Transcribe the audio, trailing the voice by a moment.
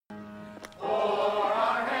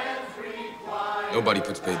Nobody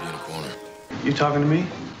puts baby in a corner. You talking to me?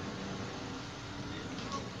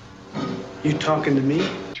 You talking to me?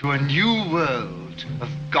 To a new world of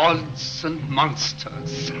gods and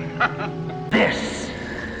monsters. This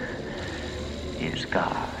is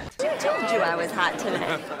God. I told you I was hot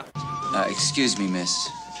today. Excuse me, miss.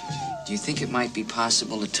 Do you think it might be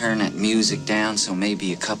possible to turn that music down so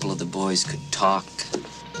maybe a couple of the boys could talk?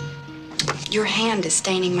 Your hand is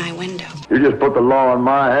staining my window. You just put the law in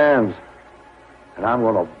my hands, and I'm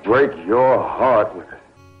gonna break your heart with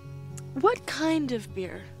it. What kind of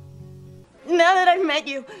beer? Now that I've met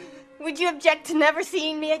you, would you object to never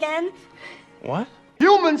seeing me again? What?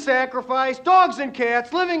 Human sacrifice, dogs and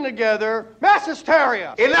cats living together, mass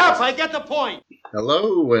hysteria. Enough, I get the point.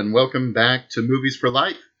 Hello, and welcome back to Movies for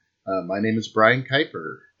Life. My name is Brian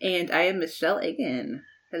Kuiper. And I am Michelle Egan.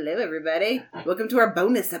 Hello, everybody. Welcome to our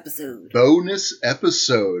bonus episode. Bonus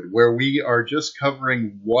episode, where we are just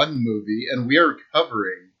covering one movie, and we are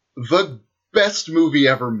covering the best movie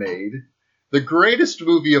ever made, the greatest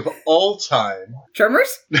movie of all time.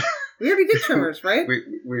 Tremors? We already did Tremors, right?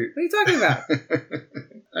 What are you talking about?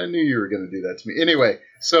 I knew you were going to do that to me. Anyway,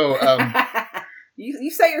 so... you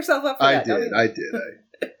set yourself up for that. I did.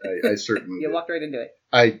 I certainly You did. walked right into it.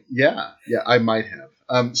 Yeah, I might have.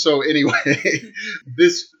 So anyway,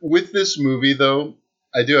 with this movie, though,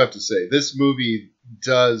 I do have to say, this movie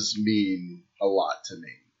does mean a lot to me.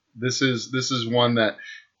 This is one that...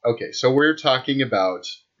 Okay, so we're talking about...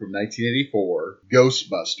 from 1984,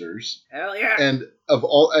 Ghostbusters. Hell yeah!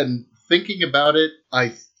 And thinking about it,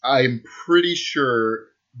 I'm pretty sure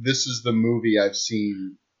this is the movie I've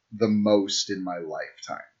seen the most in my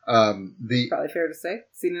lifetime. Probably fair to say.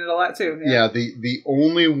 Seen it a lot too. Yeah, the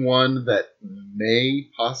only one that may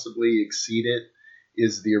possibly exceed it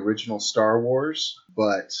is the original Star Wars,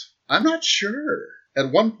 but I'm not sure.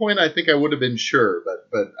 At one point, I think I would have been sure,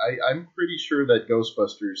 but I'm pretty sure that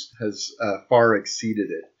Ghostbusters has far exceeded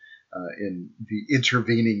it in the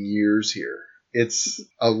intervening years here. It's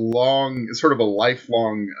sort of a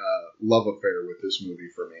lifelong love affair with this movie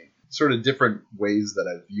for me. Sort of different ways that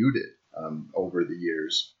I've viewed it over the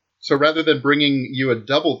years. So rather than bringing you a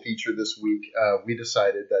double feature this week, we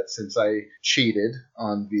decided that since I cheated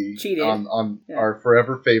on our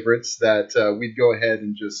forever favorites, that we'd go ahead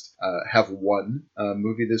and just have one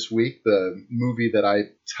movie this week. The movie that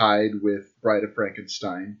I tied with Bride of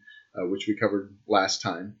Frankenstein, which we covered last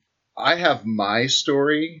time. I have my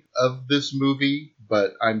story of this movie,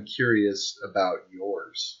 but I'm curious about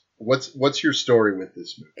yours. What's your story with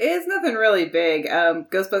this movie? It's nothing really big.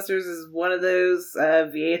 Ghostbusters is one of those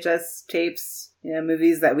VHS tapes,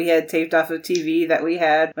 movies that we had taped off of TV that we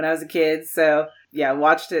had when I was a kid. So yeah,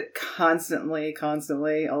 watched it constantly,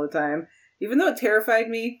 all the time. Even though it terrified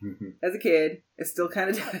me as a kid, it still kind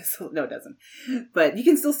of does. No, it doesn't. But you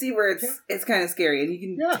can still see where it's kind of scary, and you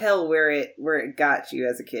can tell where it got you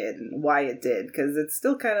as a kid and why it did, because it's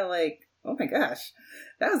still kind of like, oh my gosh,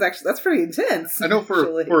 that's pretty intense. I know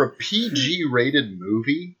for a PG rated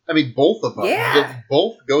movie, I mean, both of them,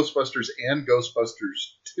 both Ghostbusters and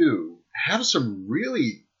Ghostbusters 2 have some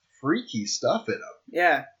really freaky stuff in them.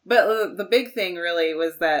 Yeah, but the big thing really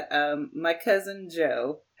was that my cousin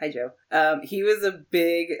Joe, hi Joe, he was a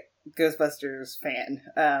big Ghostbusters fan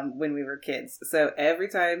when we were kids. So every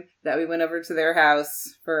time that we went over to their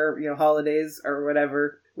house for holidays or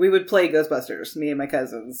whatever, we would play Ghostbusters, me and my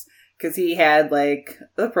cousins, because he had like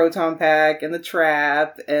the proton pack and the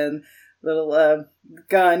trap and little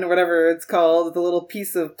gun or whatever it's called, the little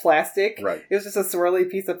piece of plastic. Right. It was just a swirly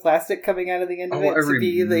piece of plastic coming out of the end of it. I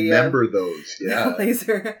remember those. Yeah.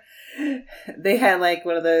 Laser. They had like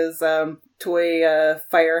one of those toy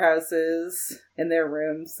firehouses in their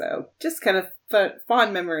room, so just kind of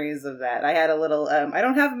fond memories of that. I had a little. I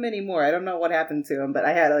don't have them anymore. I don't know what happened to them, but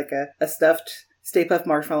I had like a stuffed Stay Puft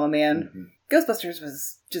Marshmallow Man. Mm-hmm. Ghostbusters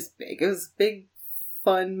was just big. It was a big,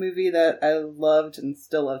 fun movie that I loved and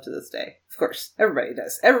still love to this day. Of course, everybody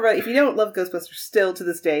does. Everybody, if you don't love Ghostbusters still to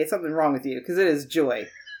this day, something wrong with you, because it is joy.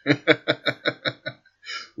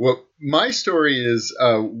 Well, my story is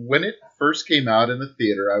when it first came out in the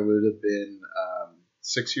theater, I would have been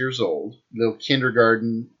 6 years old, little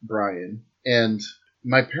kindergarten Brian, and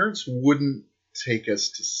my parents wouldn't take us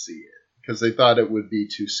to see it because they thought it would be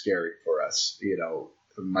too scary for us,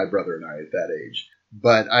 my brother and I at that age.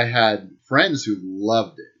 But I had friends who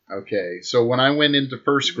loved it. Okay, so when I went into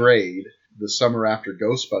first grade, the summer after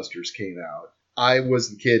Ghostbusters came out, I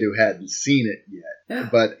was the kid who hadn't seen it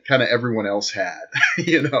yet, but kind of everyone else had,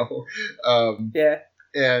 Yeah.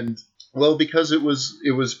 And well, because it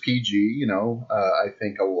was PG, I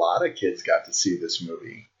think a lot of kids got to see this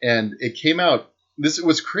movie, and it came out. It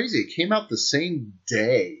was crazy. It came out the same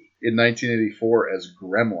day in 1984 as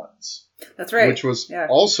Gremlins. That's right. Which was Yeah.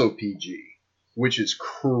 also PG, which is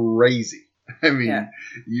crazy. I mean,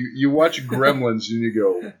 you watch Gremlins and you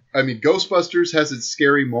go, I mean, Ghostbusters has its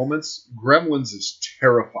scary moments. Gremlins is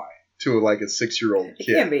terrifying to like a 6-year-old kid.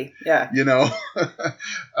 It can be, yeah. You know?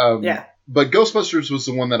 Yeah. But Ghostbusters was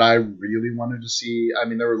the one that I really wanted to see. I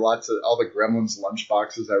mean, there were lots of, all the Gremlins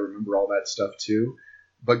lunchboxes. I remember all that stuff too.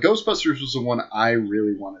 But Ghostbusters was the one I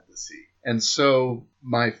really wanted to see. And so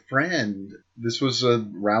my friend, this was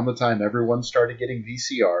around the time everyone started getting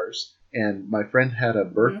VCRs. And my friend had a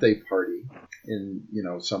birthday party in,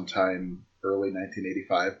 sometime early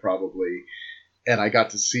 1985 probably. And I got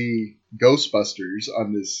to see Ghostbusters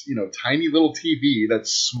on this, tiny little TV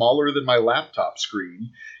that's smaller than my laptop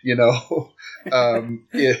screen, Yeah, I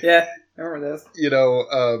remember this.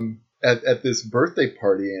 At this birthday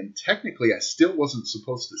party. And technically I still wasn't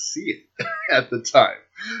supposed to see it at the time.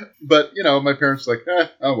 But, my parents were like,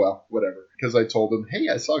 oh, well, whatever. Because I told them, hey,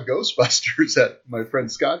 I saw Ghostbusters at my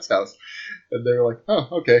friend Scott's house. And they were like, oh,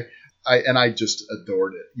 okay. I just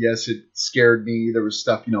adored it. Yes, it scared me. There was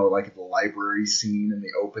stuff, like the library scene in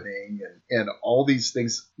the opening and all these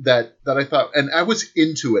things that I thought, and I was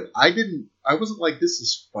into it. I wasn't like, this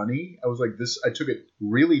is funny. I was like, I took it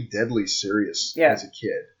really deadly serious as a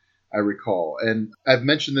kid. I recall. And I've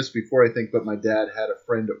mentioned this before, I think, but my dad had a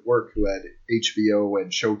friend at work who had HBO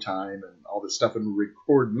and Showtime and all this stuff and would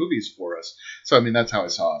record movies for us. So, I mean, that's how I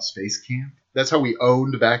saw Space Camp. That's how we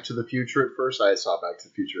owned Back to the Future at first. I saw Back to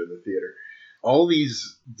the Future in the theater. All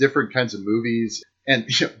these different kinds of movies and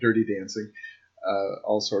Dirty Dancing,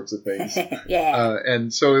 all sorts of things. Yeah.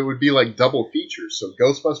 And so it would be like double features. So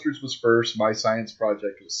Ghostbusters was first. My Science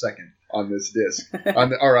Project was second on this disc, on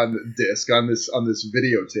this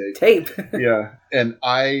videotape. Tape. Yeah. And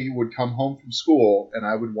I would come home from school and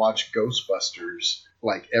I would watch Ghostbusters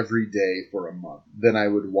like every day for a month. Then I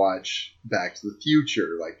would watch Back to the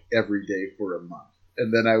Future like every day for a month.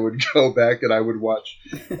 And then I would go back and I would watch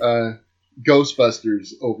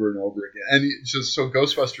Ghostbusters over and over again. And so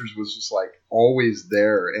Ghostbusters was just like always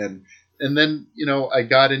there. And then, I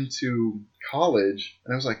got into college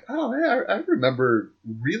and I was like, oh man, I remember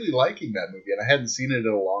really liking that movie. And I hadn't seen it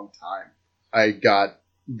in a long time. I got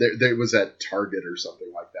there was at Target or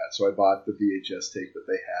something like that. So I bought the VHS tape that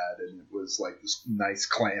they had, and it was like this nice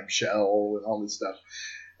clamshell and all this stuff.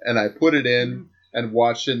 And I put it in and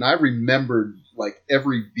watched it, and I remembered like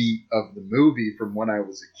every beat of the movie from when I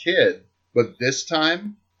was a kid. But this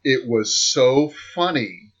time, it was so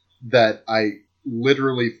funny that I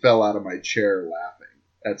literally fell out of my chair laughing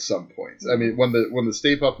at some points. I mean, when the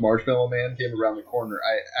Stay Puft Marshmallow Man came around the corner,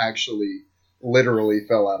 I actually literally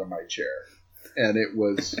fell out of my chair. And it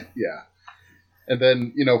was, yeah. And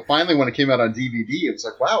then, finally when it came out on DVD, it was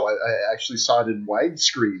like, wow, I actually saw it in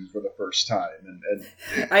widescreen for the first time. And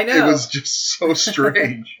I know. It was just so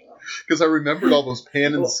strange. Because I remembered all those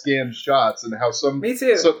pan and scan shots and how some Me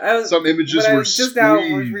too. some images were just squeezed. now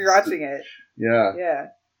rewatching it. Yeah. Yeah.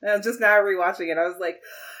 I was just now rewatching it. I was like,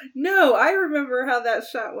 no, I remember how that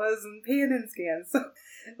shot was in pan and scan. So,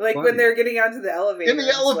 like Funny. when they're getting onto the elevator. In the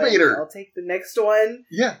it's elevator. like, I'll take the next one.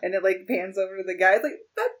 Yeah. And it like pans over to the guy. It's like,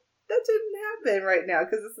 that didn't happen right now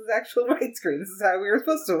because this is actual widescreen. This is how we were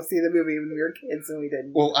supposed to see the movie when we were kids and we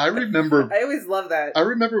didn't. Well, I remember. I always love that. I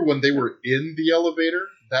remember when they were in the elevator,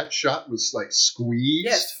 that shot was like squeezed.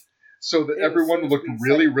 Yes. So that It everyone was so looked squeezed.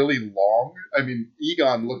 really, really long. I mean,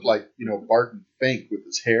 Egon looked like, Barton Fink with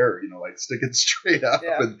his hair, like sticking straight up.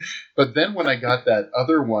 Yeah. But then when I got that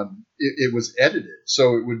other one, it was edited.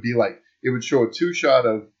 So it would be like, it would show a two-shot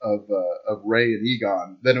of Ray and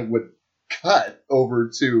Egon. Then it would cut over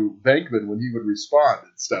to Venkman when he would respond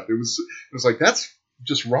and stuff. It was like, that's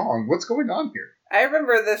just wrong. What's going on here? I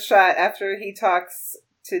remember this shot after he talks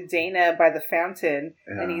to Dana by the fountain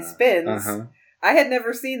and he spins. Uh-huh. I had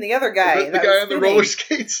never seen the other guy. The that guy was on the spinning. roller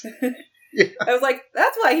skates. Yeah. I was like,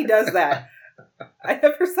 that's why he does that. I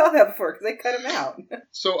never saw that before because they cut him out.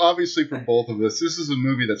 So obviously for both of us, this is a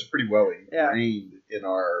movie that's pretty well ingrained in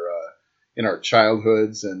our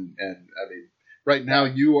childhoods, and I mean, right now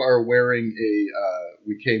you are wearing a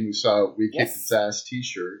We Kicked Its Ass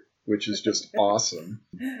t-shirt, which is just awesome.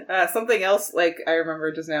 Something else like I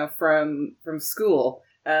remember just now from school.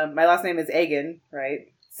 My last name is Egan, right?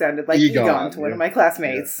 Sounded like Egon to one of my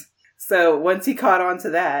classmates. Yeah. So once he caught on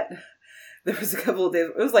to that, there was a couple of days,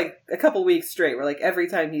 it was like a couple weeks straight where like every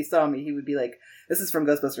time he saw me, he would be like, this is from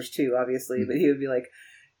Ghostbusters 2, obviously, but he would be like,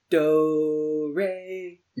 Do,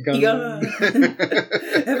 Re, Egon.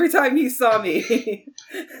 Every time he saw me.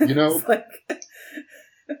 Like,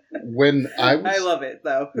 when I love it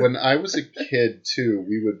though. When I was a kid too,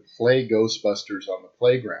 we would play Ghostbusters on the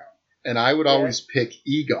playground. and I would always pick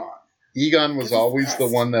Egon. Egon was always the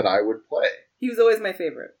one that I would play. He was always my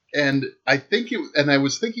favorite. And I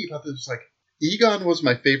was thinking about this, like, Egon was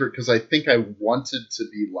my favorite because I think I wanted to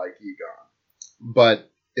be like Egon.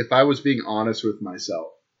 But if I was being honest with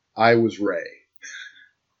myself, I was Ray.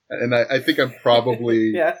 And I think I'm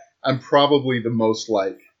probably I'm probably the most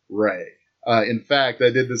like Ray. In fact, I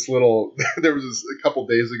did this little there was a couple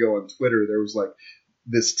days ago on Twitter, there was like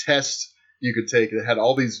this test you could take. It had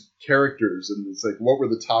all these characters, and it's like, what were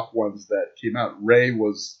the top ones that came out? Ray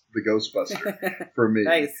was the Ghostbuster for me.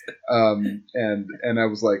 Nice. And I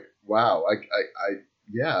was like, wow,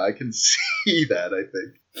 I can see that, I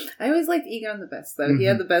think. I always liked Egon the best, though. He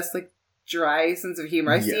had the best, like, dry sense of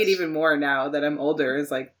humor. I see it even more now that I'm older.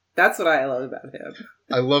 It's like, that's what I love about him.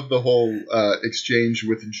 I love the whole exchange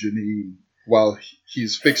with Janine while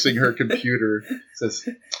he's fixing her computer. Says,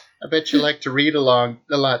 I bet you like to read a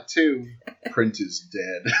lot too. Print is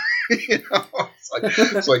dead.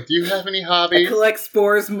 It's like, do you have any hobbies? I collect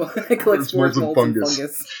spores. Spores and fungus.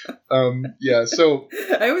 Yeah. So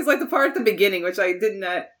I always like the part at the beginning, which I did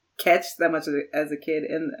not catch that much as a kid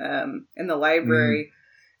in the library.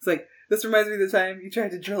 It's like, this reminds me of the time you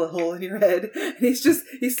tried to drill a hole in your head. And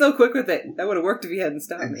he's so quick with it. That would have worked if he hadn't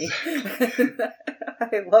stopped me.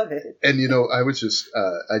 I love it. And, I was just,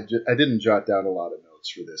 I didn't jot down a lot of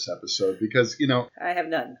notes for this episode because, I have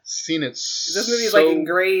none. Seen it this movie is like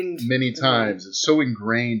ingrained. Many times. It's so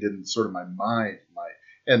ingrained in sort of my mind.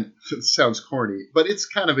 And it sounds corny, but it's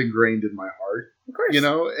kind of ingrained in my heart. Of course.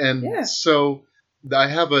 And so I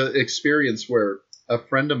have an experience where a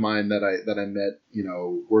friend of mine that I met,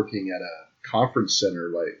 working at a conference center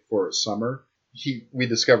like for a summer, we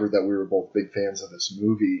discovered that we were both big fans of this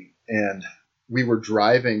movie, and we were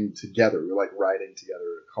driving together. We were like riding together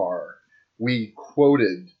in a car. We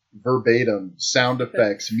quoted verbatim sound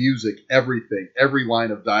effects, music, everything, every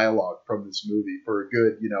line of dialogue from this movie for a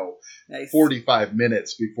good, nice. 45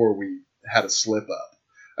 minutes before we had a slip up.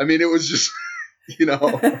 I mean, it was just, it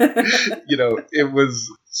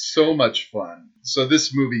was so much fun. So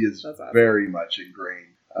this movie is very much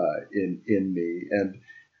ingrained in me. And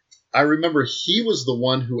I remember he was the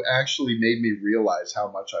one who actually made me realize how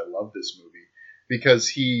much I love this movie, because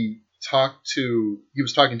he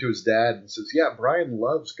was talking to his dad and says, yeah, Brian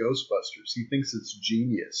loves Ghostbusters. He thinks it's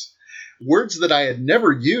genius. Words that I had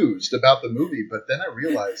never used about the movie, but then I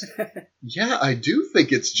realized, yeah, I do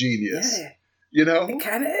think it's genius. Yeah. It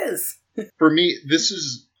kind of is. For me, this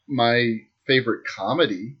is my favorite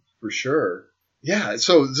comedy, for sure. Yeah,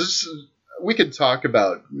 so we could talk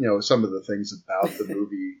about, some of the things about the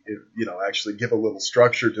movie, actually give a little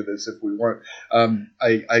structure to this if we want.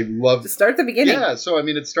 I love... To start at the beginning. Yeah, so,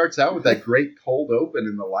 it starts out with that great cold open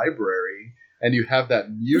in the library, and you have that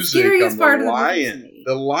music on the lion.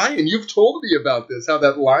 The lion, you've told me about this, how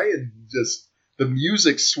that lion just... The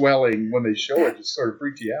music swelling when they show it just sort of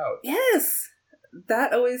freaked you out. Yes!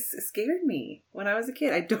 That always scared me when I was a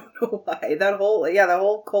kid. I don't know why. That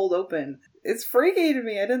whole cold open. It's freaky to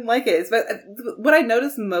me. I didn't like it. What I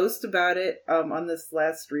noticed most about it on this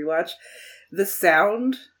last rewatch, the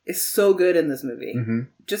sound is so good in this movie. Mm-hmm.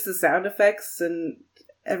 Just the sound effects and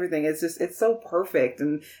everything. It's so perfect,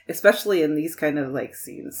 and especially in these kind of like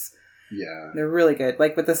scenes. Yeah, they're really good.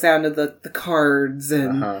 Like with the sound of the cards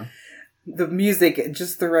and the music,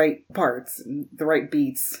 just the right parts, and the right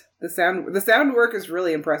beats. The sound work is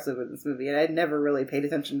really impressive in this movie, and I'd never really paid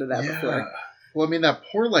attention to that before. Well, that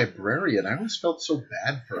poor librarian, I always felt so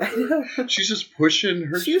bad for her. I know. She's just pushing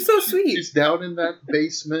her. She was so sweet. She's down in that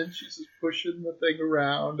basement. She's just pushing the thing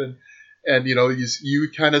around, and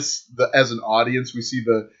you kind of, as an audience, we see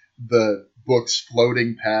the books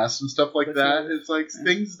floating past and stuff like that. It's like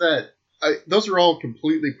things that those are all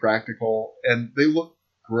completely practical, and they look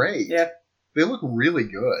great. Yeah. They look really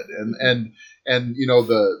good, and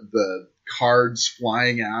the cards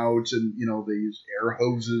flying out, and they use air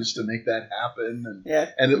hoses to make that happen,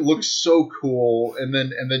 and it looks so cool. And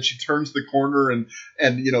then she turns the corner and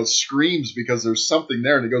screams because there's something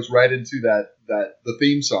there, and it goes right into the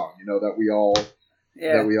theme song, that we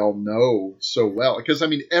all know so well, because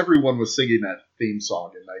everyone was singing that theme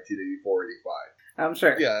song in 1984, 85. I'm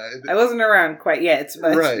sure. Yeah, I wasn't around quite yet,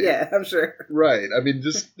 but right. Yeah, I'm sure. Right.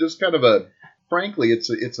 Just kind of frankly, it's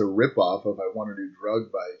a ripoff of "I Want a New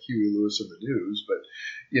Drug" by Huey Lewis and the News, but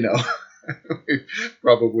we've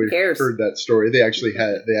probably heard that story. They actually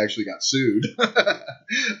got sued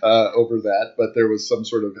over that, but there was some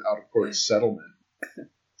sort of out of court settlement.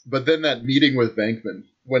 But then that meeting with Venkman,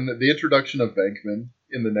 when the introduction of Venkman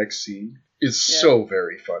in the next scene is so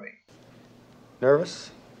very funny.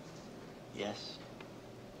 Nervous? Yes.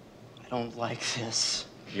 I don't like this.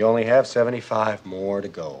 You only have 75 more to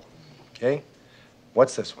go. Okay.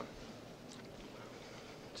 What's this one?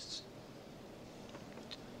 It's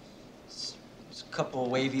a couple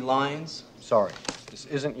wavy lines. Sorry, this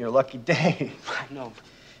isn't your lucky day. I know.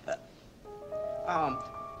 I'm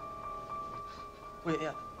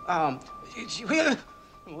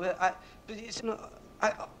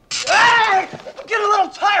getting a little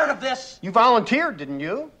tired of this. You volunteered, didn't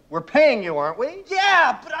you? We're paying you, aren't we?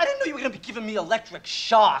 Yeah, but I didn't know you were going to be giving me electric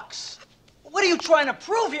shocks. What are you trying to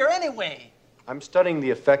prove here anyway? I'm studying the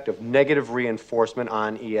effect of negative reinforcement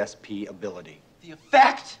on ESP ability. The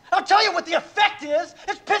effect? I'll tell you what the effect is.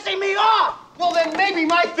 It's pissing me off. Well, then maybe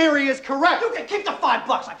my theory is correct. You can keep the $5.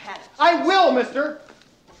 I've had it. I will, mister.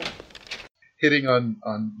 Hitting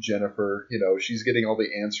on Jennifer, she's getting all the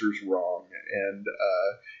answers wrong, and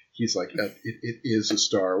he's like, it is a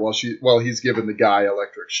star, while he's giving the guy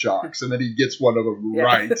electric shocks, and then he gets one of them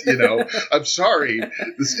right. I'm sorry,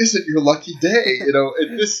 this isn't your lucky day.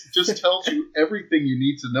 And this just tells you everything you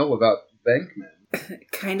need to know about Venkman.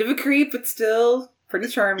 Kind of a creep, but still pretty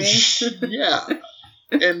charming. Yeah.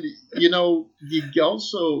 And you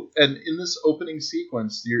also, and in this opening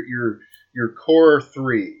sequence, your core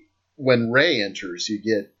three, when Ray enters, you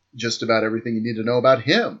get just about everything you need to know about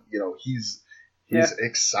him. He's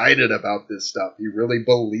excited about this stuff. He really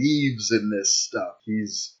believes in this stuff.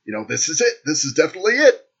 He's, this is it. This is definitely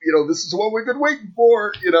it. This is what we've been waiting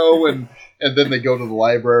for. And then they go to the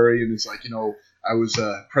library, and it's like, I was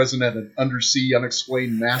present at an undersea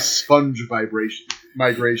unexplained mass sponge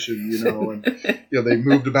migration, and they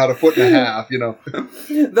moved about 1.5 feet.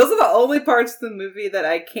 Those are the only parts of the movie that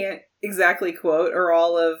I can't exactly quote, or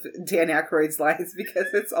all of Dan Aykroyd's lines, because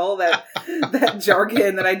it's all that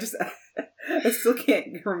jargon that I still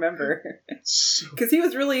can't remember. Because he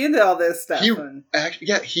was really into all this stuff. He's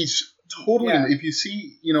totally. Yeah. If you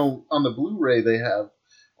see, on the Blu-ray they have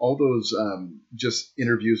all those just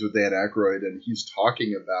interviews with Dan Aykroyd, and he's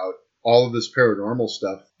talking about all of this paranormal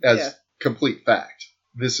stuff as complete fact.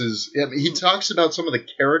 He talks about some of the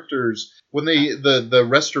characters when the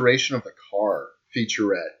restoration of the car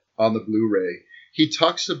featurette on the Blu-ray. He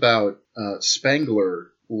talks about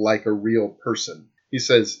Spangler like a real person. He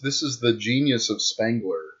says this is the genius of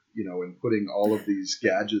Spangler, in putting all of these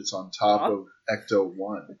gadgets on top of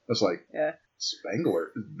Ecto-1. I was like,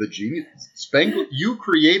 Spangler, the genius. Spangler, you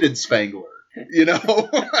created Spangler.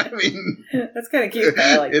 I mean, that's kind of cute.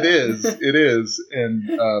 I like it is, and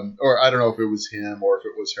or I don't know if it was him or if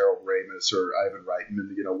it was Harold Ramis or Ivan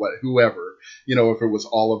Reitman, whoever, if it was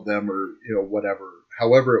all of them or whatever,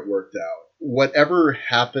 however it worked out, whatever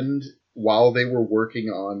happened while they were working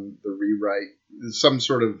on the rewrite, some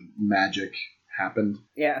sort of magic happened.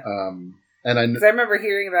 Yeah. And I remember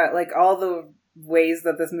hearing about all the ways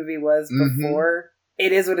that this movie was before.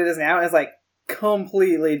 It is what it is now. And it's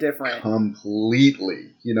completely different.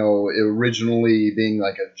 Completely. Originally being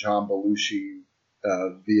like a John Belushi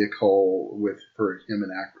vehicle for him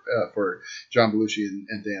and for John Belushi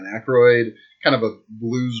and Dan Aykroyd, kind of a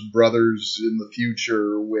Blues Brothers in the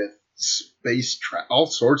future with space all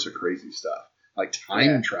sorts of crazy stuff, like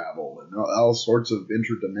time travel and all sorts of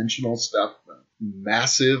interdimensional stuff.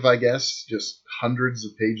 Massive, I guess, just hundreds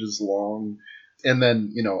of pages long. And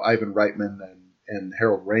then, Ivan Reitman and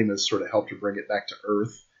Harold Ramis sort of helped to bring it back to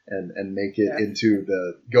earth and make it into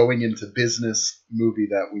the going into business movie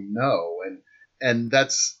that we know. And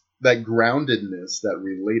that's that groundedness, that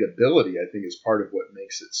relatability, I think, is part of what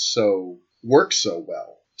makes it work so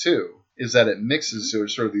well, too, is that it mixes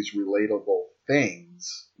sort of these relatable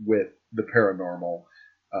things with the paranormal,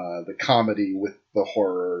 the comedy with the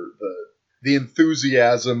horror, the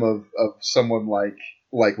enthusiasm of someone like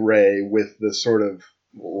Ray with the sort of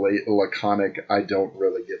laconic, I don't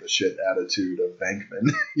really give a shit attitude of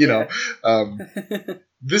Venkman.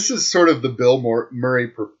 This is sort of the Bill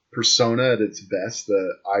Murray persona at its best.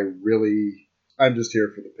 I'm just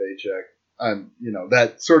here for the paycheck. I'm,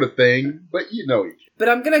 that sort of thing. But he can. But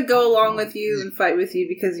I'm gonna go along with you and fight with you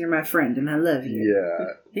because you're my friend and I love you.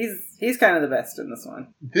 Yeah, he's kind of the best in this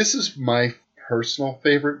one. This is my personal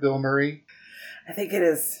favorite Bill Murray. I think it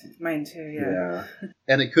is mine too. Yeah.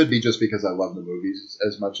 And it could be just because I love the movies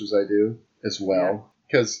as much as I do as well,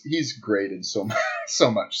 because he's great in so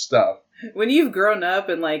much stuff. When you've grown up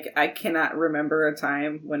and I cannot remember a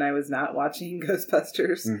time when I was not watching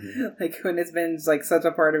Ghostbusters, when it's been such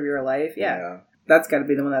a part of your life, that's got to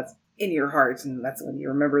be the one that's in your heart, and that's when you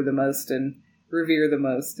remember the most and revere the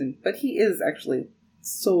most. But he is actually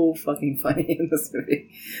so fucking funny in this movie.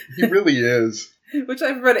 He really is. Which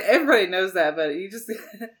everybody knows that, but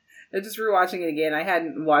just rewatching it again. I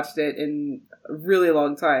hadn't watched it in a really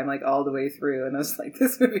long time, all the way through, and I was like,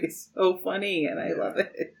 this movie is so funny, and I love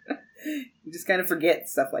it. You just kind of forget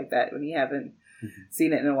stuff like that when you haven't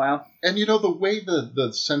seen it in a while. And the way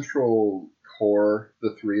the central core,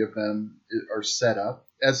 the three of them, are set up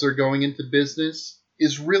as they're going into business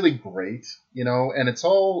is really great, and it's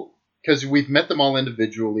all because we've met them all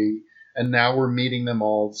individually, and now we're meeting them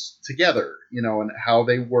all together, and how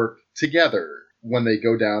they work together when they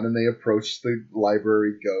go down and they approach the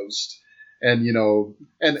library ghost. And,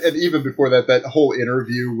 and even before that whole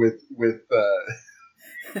interview with with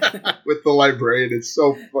the librarian, it's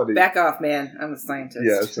so funny. Back off, man. I'm a scientist.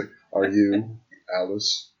 Yeah, it's like, are you,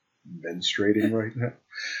 Alice, menstruating right now?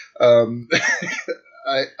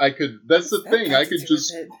 I could, that's the thing, I could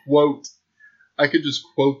just quote,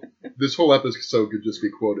 this whole episode could just be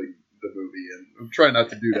quoting the movie, and I'm trying not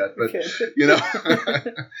to do that, but,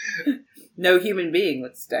 No human being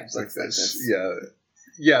would stack like books like this.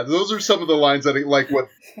 Yeah, those are some of the lines that, like what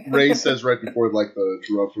Ray says right before, like the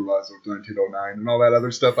Giraffe Revival of 1909 and all that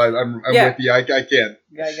other stuff. I'm with you. I can't.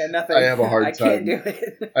 I got nothing. I have a hard time. I can't do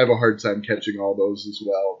it. I have a hard time catching all those as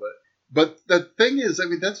well. But the thing is, I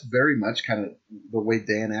mean, that's very much kind of the way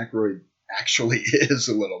Dan Aykroyd actually is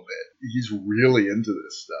a little bit. He's really into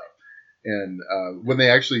this stuff. And when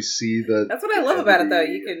they actually see the... That's what I love about it, though.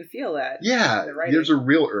 You can feel that. Yeah, there's a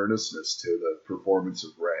real earnestness to the performance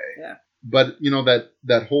of Ray. Yeah. But,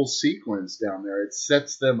 that whole sequence down there, it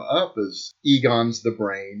sets them up as Egon's the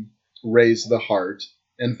brain, Ray's the heart,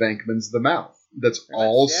 and Venkman's the mouth. That's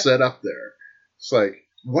all set up there. It's like,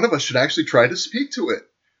 one of us should actually try to speak to it.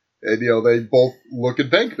 And, they both look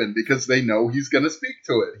at Venkman because they know he's going to speak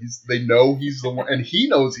to it. They know he's the one, and he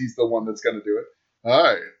knows he's the one that's going to do it.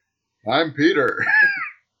 Hi, I'm Peter.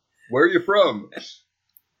 Where are you from?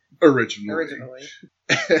 Originally.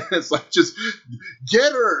 It's like, just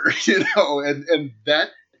get her, and that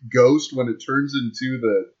ghost, when it turns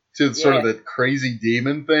into sort of the crazy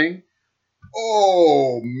demon thing.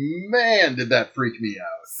 Oh man, did that freak me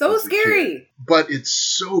out. So scary. But it's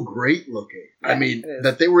so great looking. Yeah, I mean,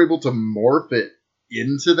 that they were able to morph it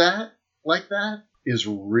into that like that is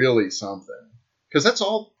really something. Because that's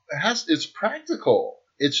all it has. It's practical.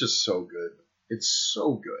 It's just so good. It's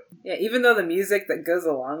so good. Yeah, even though the music that goes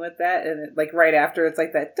along with that, and right after it's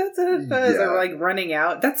like that, as they're like running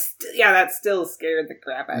out. That still scared the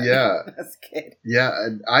crap out of me as a kid. Yeah,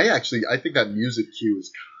 and I think that music cue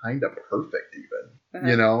is kind of perfect,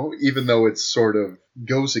 even even though it sort of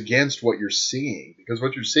goes against what you're seeing, because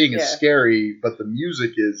what you're seeing is scary, but the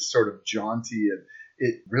music is sort of jaunty, and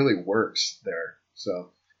it really works there.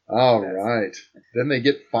 So. All right. Then they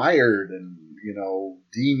get fired, and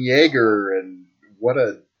Dean Yeager, and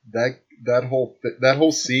that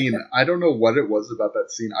whole scene. I don't know what it was about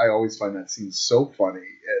that scene. I always find that scene so funny.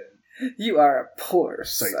 And you are a poor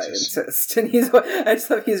scientist, and I just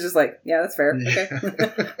thought he's just like, yeah, that's fair. Okay.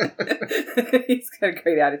 He's got a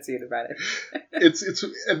great attitude about it. And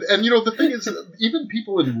the thing is, even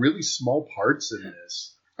people in really small parts in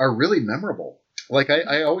this are really memorable. Like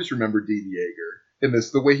I always remember Dean Yeager. In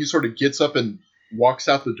this, the way he sort of gets up and walks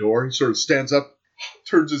out the door, he sort of stands up,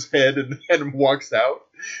 turns his head, and walks out,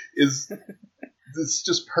 it's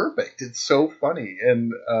just perfect. It's so funny,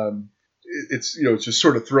 and it just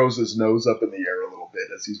sort of throws his nose up in the air a little bit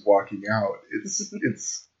as he's walking out.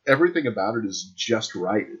 It's everything about it is just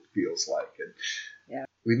right. It feels like, and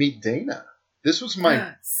we meet Dana. This was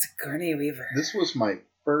my Sigourney Weaver. This was my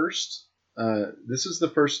first. This is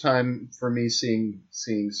the first time for me seeing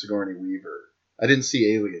Sigourney Weaver. I didn't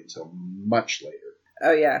see Alien until much later.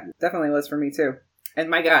 Oh yeah, definitely was for me too. And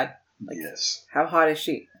my God, yes, how hot is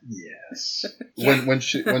she? Yes, when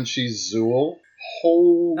she's Zool,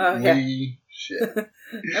 holy shit!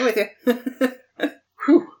 I'm with you.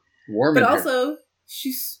 Whew, warm. But also,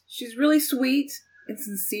 she's really sweet and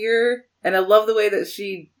sincere, and I love the way that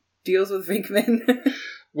she deals with Venkman.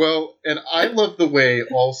 Well, and I love the way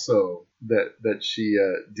also that she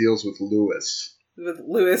deals with Lewis. With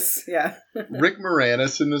Lewis, yeah. Rick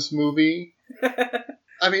Moranis in this movie.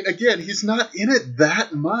 I mean, again, he's not in it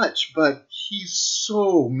that much, but he's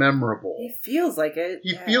so memorable. He feels like it.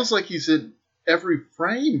 He feels like he's in every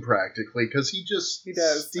frame practically, because he just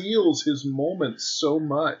steals his moments so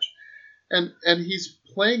much. And he's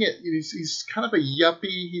playing it. He's kind of a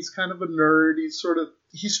yuppie. He's kind of a nerd.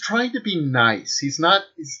 He's trying to be nice. He's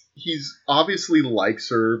obviously likes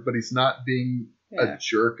her, but he's not being a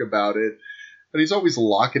jerk about it. And he's always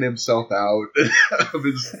locking himself out of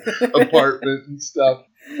his apartment and stuff.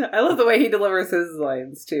 I love the way he delivers his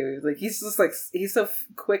lines too. Like he's so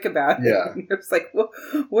quick about it. Yeah. You're just like,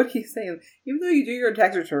 what are you saying? Even though you do your own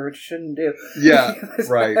tax return, which you shouldn't do. Yeah,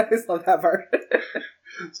 right. I always love that part.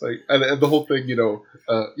 It's like, and the whole thing,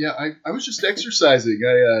 I was just exercising.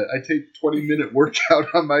 I take 20-minute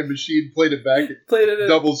workout on my machine, played it back at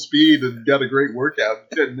double speed, and got a great workout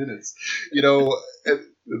in 10 minutes.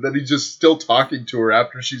 And then he's just still talking to her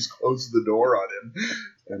after she's closed the door on him.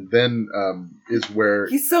 And then is where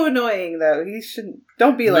he's so annoying, though. He shouldn't.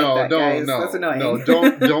 Don't be like that, guys. That's annoying. No,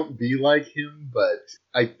 don't be like him. But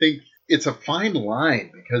I think it's a fine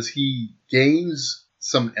line because he gains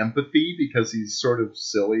some empathy because he's sort of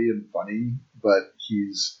silly and funny, but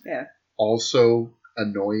he's also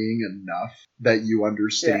annoying enough that you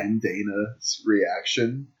understand Dana's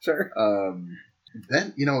reaction. Sure.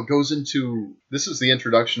 Then, it goes into, this is the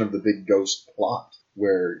introduction of the big ghost plot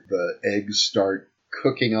where the eggs start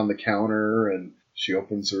cooking on the counter and she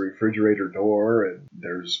opens the refrigerator door and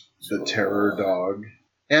there's the terror dog.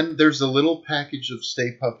 And there's a little package of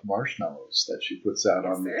Stay Puft marshmallows that she puts out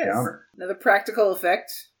on the counter. Another practical effect.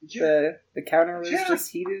 Yeah. The counter was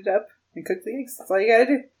just heated up and cooked the eggs. That's all you gotta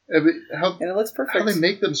do. And it looks perfect. How they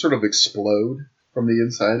make them sort of explode from the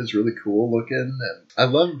inside is really cool looking. And I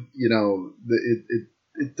love,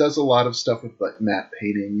 it does a lot of stuff with like matte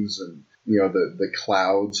paintings and, the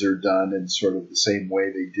clouds are done in sort of the same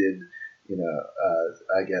way they did,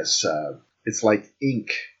 I guess it's like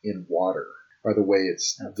ink in water. Or the way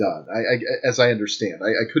it's done. As I understand.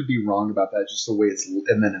 I could be wrong about that, just the way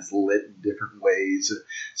and then it's lit in different ways.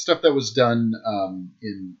 Stuff that was done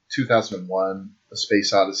in 2001, A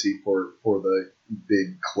Space Odyssey, for the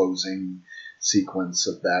big closing sequence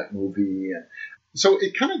of that movie. And so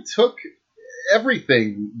it kind of took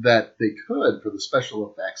everything that they could for the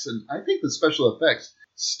special effects, and I think the special effects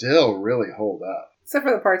still really hold up. Except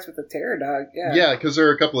for the parts with the terror dog, Yeah, because there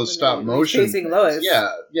are a couple of stop motion. Chasing Lois.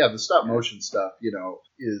 Yeah, the stop motion stuff,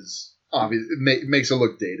 is obvious. It makes it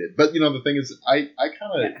look dated. But, the thing is, I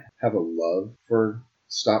kind of have a love for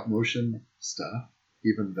stop motion stuff,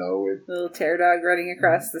 even though it... Little terror dog running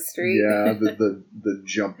across the street. Yeah, the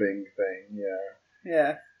jumping thing,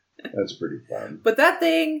 Yeah. That's pretty fun. But that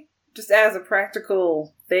thing, just as a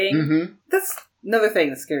practical thing, that's another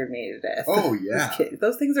thing that scared me to death. Oh, yeah.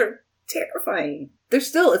 Those things are terrifying. It's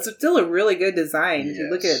still a really good design. If you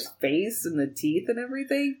look at its face and the teeth and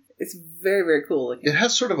everything, it's very, very cool looking. It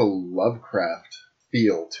has sort of a Lovecraft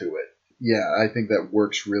feel to it. Yeah, I think that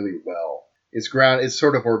works really well. It's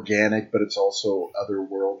sort of organic, but it's also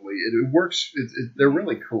otherworldly. It works. They're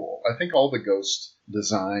really cool. I think all the ghost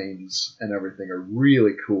designs and everything are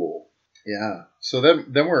really cool. Yeah. So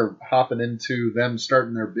then we're hopping into them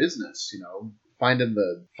starting their business, finding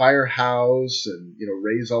the firehouse, and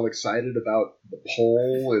Ray's all excited about the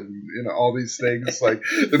pole and all these things like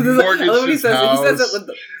the mortgage he says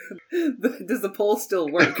it does the pole still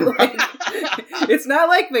work? Like, it's not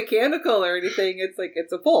like mechanical or anything. It's like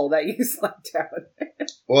it's a pole that you slide down.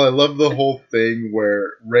 Well, I love the whole thing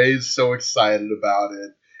where Ray's so excited about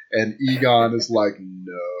it, and Egon is like,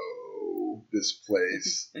 no. This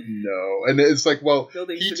place, no. And it's like, well,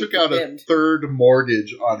 he took out a third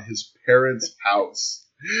mortgage on his parents' house.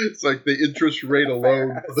 It's like the interest rate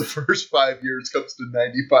alone for the first 5 years comes to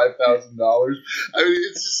 $95,000. I mean,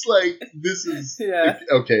 it's just like, this is...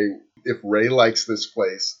 Okay, if Ray likes this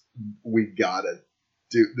place, we gotta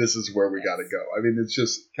do... This is where we gotta go. I mean, it's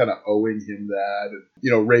just kind of owing him that.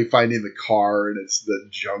 And, Ray finding the car, and it's the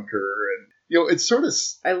junker, and... it's sort of...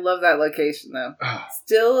 I love that location, though.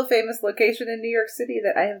 Still a famous location in New York City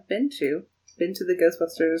that I have been to. Been to the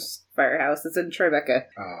Ghostbusters firehouse. It's in Tribeca.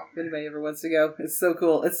 If anybody ever wants to go. It's so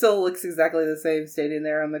cool. It still looks exactly the same, standing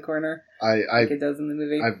there on the corner like it does in the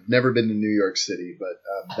movie. I've never been to New York City, but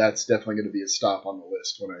that's definitely going to be a stop on the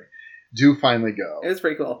list when I do finally go. It was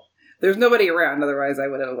pretty cool. There's nobody around, otherwise I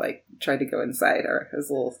would have tried to go inside, or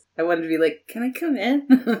I wanted to be like, can I come in?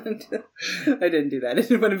 I didn't do that. I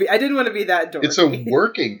didn't want to be that dorky. It's a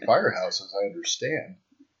working firehouse, as I understand.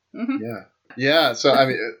 Yeah. So I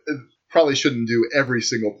mean, it probably shouldn't do every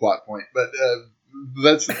single plot point, but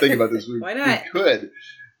that's the thing about this. Why not?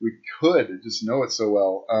 We could just know it so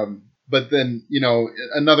well. But then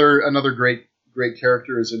another great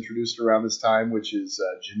character is introduced around this time, which is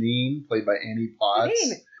Janine, played by Annie Potts.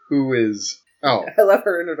 Janine. Who is... Oh. I love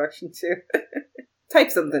her introduction, too.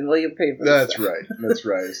 Type something, will you pay for That's right.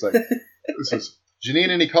 It's like, this is, Janine,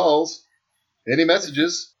 any calls? Any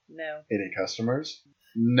messages? No. Any customers?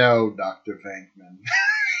 No, Dr. Venkman.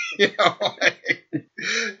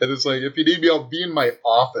 And it's like, if you need me, I'll be in my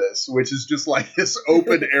office, which is just like this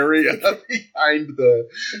open area behind the...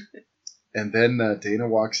 And then Dana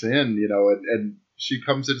walks in, and she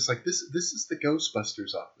comes in, it's like, this is the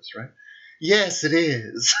Ghostbusters office, right? Yes, it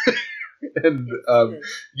is. And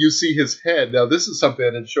you see his head. Now, this is something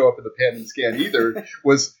that didn't show up in the pan and scan either,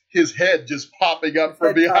 was his head just popping up from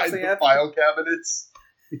head behind popping the up. file cabinets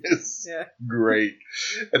is great.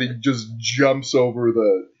 And he just jumps over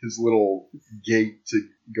his little gate to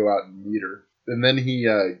go out and meet her. And then he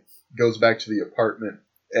goes back to the apartment,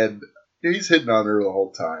 and he's hitting on her the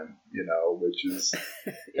whole time, which is...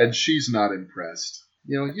 And she's not impressed.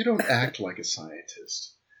 You don't act like a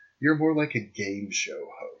scientist. You're more like a game show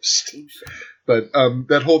host. But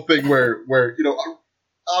that whole thing where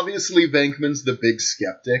obviously Venkman's the big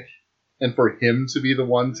skeptic, and for him to be the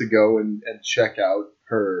one to go and check out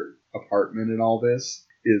her apartment and all this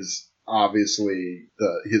is obviously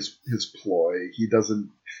his ploy. He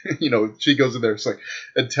doesn't, she goes in there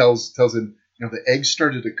and tells him, the eggs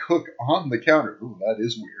started to cook on the counter. Ooh, that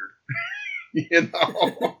is weird.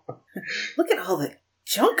 Look at all the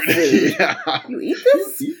junk food. Yeah. You eat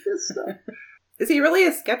this? You eat this stuff. Is he really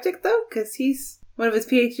a skeptic, though? Because one of his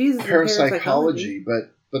PhDs is in parapsychology.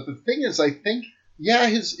 But the thing is, I think,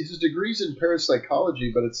 his degree's in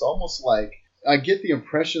parapsychology, but it's almost like, I get the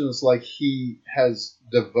impression it's like he has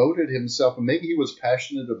devoted himself, and maybe he was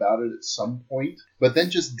passionate about it at some point, but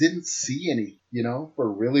then just didn't see any, for a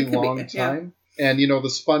really long time. And, the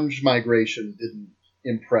sponge migration didn't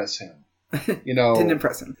impress him. Didn't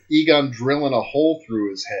impress him. Egon drilling a hole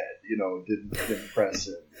through his head, didn't impress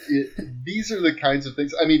him. These are the kinds of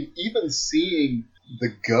things. I mean, even seeing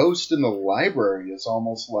the ghost in the library is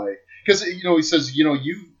almost like, because, he says,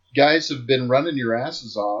 you guys have been running your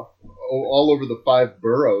asses off all over the 5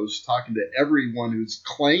 boroughs, talking to everyone who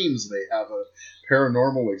claims they have a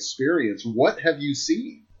paranormal experience. What have you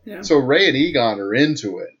seen? Yeah. So Ray and Egon are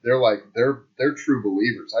into it. They're true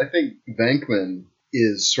believers. I think Venkman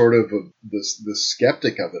is sort of the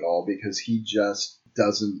skeptic of it all, because he just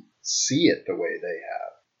doesn't see it the way they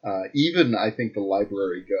have. Even I think the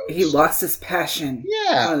library ghost. He lost his passion.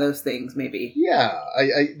 Yeah, one of those things, maybe. Yeah,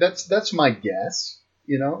 that's my guess.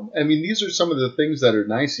 I mean, these are some of the things that are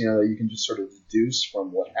nice, that you can just sort of deduce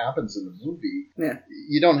from what happens in the movie. Yeah.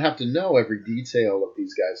 You don't have to know every detail of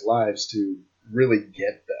these guys' lives to really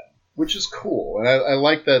get them, which is cool. And I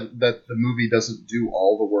like that the movie doesn't do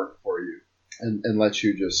all the work for you and lets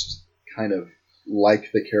you just kind of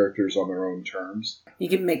like the characters on their own terms. You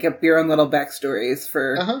can make up your own little backstories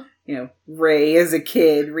for, Ray as a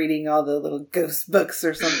kid reading all the little ghost books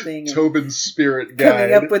or something. Tobin's Spirit Guide.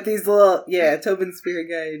 Coming up with these Tobin's Spirit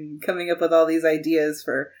Guide, and coming up with all these ideas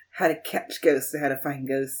for how to catch ghosts and how to find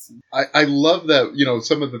ghosts. I love that,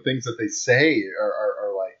 some of the things that they say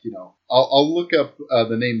are like, I'll look up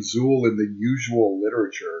the name Zool in the usual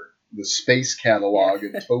literature, the space catalog,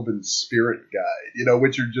 and Tobin's Spirit Guide,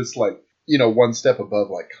 which are just like, one step above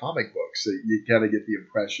like comic books. So you kind of get the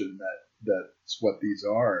impression that's what these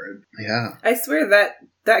are. And, yeah. I swear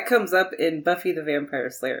that comes up in Buffy the Vampire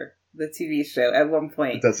Slayer, the TV show, at one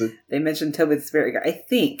point. Does it? They mentioned Tobin's Spirit Guide. I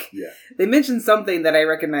think. Yeah. They mentioned something that I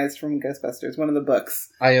recognized from Ghostbusters, one of the books.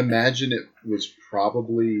 I imagine it was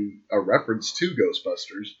probably a reference to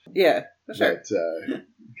Ghostbusters. Yeah, for sure.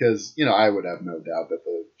 Because, I would have no doubt that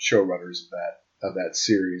the showrunners of that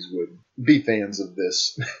series would be fans of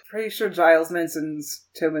this. Pretty sure Giles mentions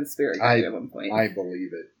Tobin's Spirit Guide at one point. I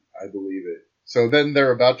believe it. So then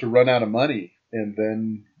they're about to run out of money, and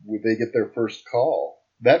then they get their first call.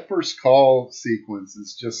 That first call sequence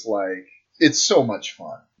is just like, it's so much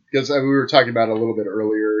fun. Because we were talking about it a little bit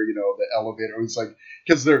earlier, the elevator. It was like,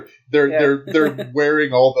 because they're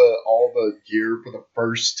wearing all the gear for the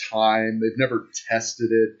first time. They've never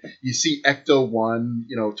tested it. You see Ecto-1,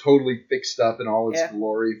 totally fixed up in all its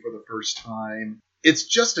glory for the first time. It's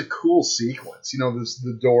just a cool sequence.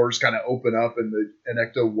 The doors kind of open up and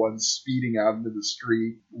Ecto-1's speeding out into the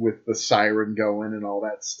street with the siren going and all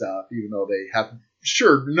that stuff, even though they have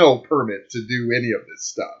no permit to do any of this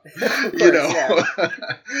stuff.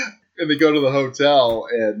 And they go to the hotel,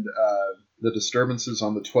 and the disturbance is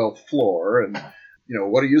on the 12th floor, and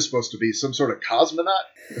what are you supposed to be, some sort of cosmonaut?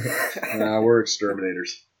 We're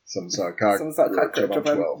exterminators. Some saw a cockroach on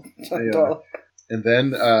 12. Yeah. And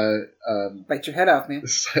then bite your head off, man.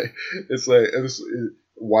 It's like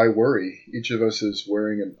why worry? Each of us is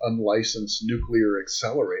wearing an unlicensed nuclear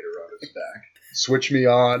accelerator on his back. Switch me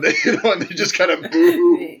on, and they just kind of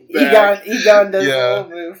move. Egon does the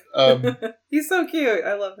whole move. He's so cute.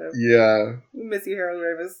 I love him. Yeah. We miss you, Harold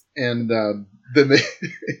Ramis. And then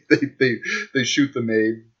they shoot the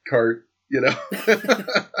maid cart.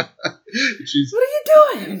 She's, what are you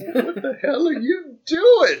doing? What the hell are you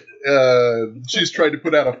doing? She's trying to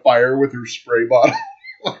put out a fire with her spray bottle.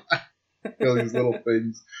 These little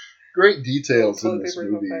things. Great details in this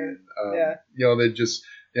movie. And, they just,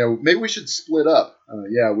 maybe we should split up.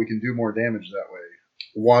 We can do more damage that way.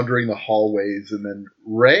 wandering the hallways, and then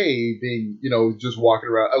Ray being, just walking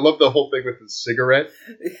around. I love the whole thing with his cigarette.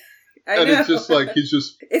 I know. It's just like he's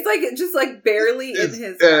just. It's like just like barely in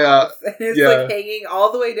his mouth, and it's like hanging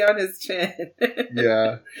all the way down his chin.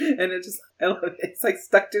 Yeah, and I love it. It's like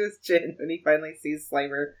stuck to his chin when he finally sees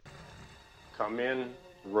Slimer. Come in,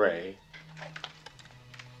 Ray.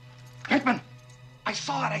 Pinkman! I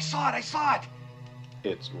saw it!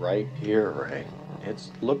 It's right here, Ray.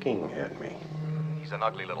 It's looking at me. He's an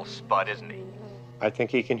ugly little spud, isn't he? I think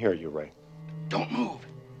he can hear you, Ray. Don't move.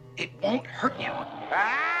 It won't hurt you.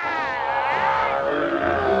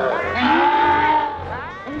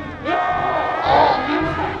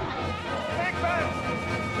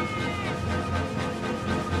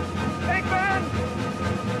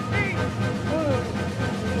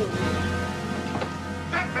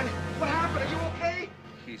 Pinkman! What happened? Are you okay?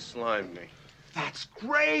 He slimed me. That's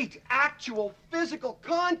great! Actual physical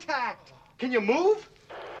contact! Can you move?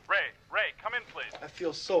 Ray, come in, please. I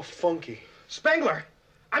feel so funky. Spengler!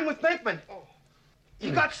 I'm with Pinkman. Oh.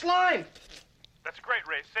 You got slimed! That's great,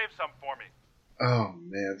 Ray. Save some for me. Oh,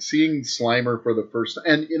 man. Seeing Slimer for the first time.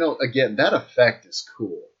 And, again, that effect is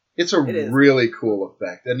cool. It's a really cool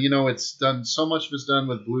effect. And, it's done, so much was done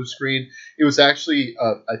with blue screen. It was actually,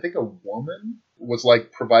 I think a woman was,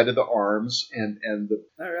 provided the arms and the...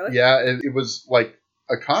 Oh, really? Yeah, it was,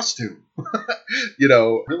 a costume.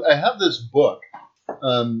 I have this book,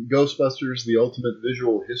 Ghostbusters, The Ultimate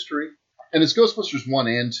Visual History. And it's Ghostbusters 1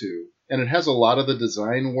 and 2. And it has a lot of the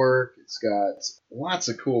design work. It's got lots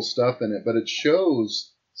of cool stuff in it. But it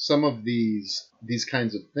shows some of these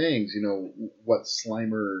kinds of things, what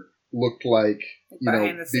Slimer looked like,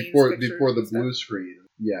 before the blue screen.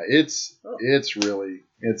 Yeah, it's really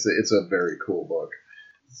a very cool book.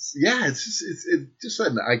 Yeah, it's just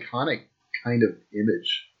an iconic kind of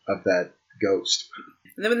image of that ghost.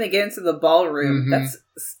 And then when they get into the ballroom,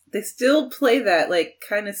 they still play that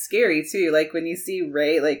kind of scary too. Like when you see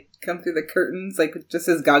Ray come through the curtains with just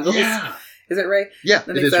his goggles. Yeah. Is it Ray? Yeah,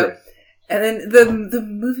 it is Ray. And then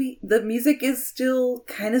the music is still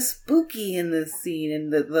kind of spooky in this scene,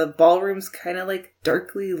 and the ballroom's kind of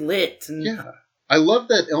darkly lit. And yeah, I love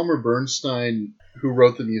that Elmer Bernstein, who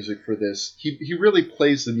wrote the music for this, he really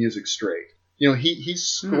plays the music straight. He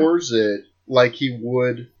scores it like he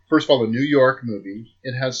would. First of all, a New York movie.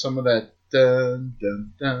 It has some of that dun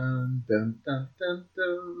dun dun dun dun dun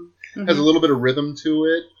dun. Has a little bit of rhythm to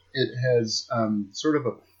it. It has sort of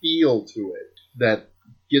a feel to it that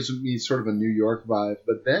gives me sort of a New York vibe.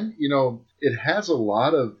 But then, it has a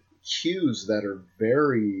lot of cues that are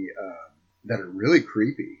really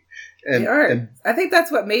creepy. And, they are. And I think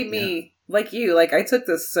that's what made me like you. I took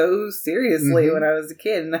this so seriously when I was a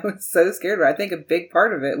kid, and I was so scared of it. I think a big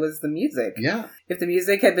part of it was the music. Yeah. If the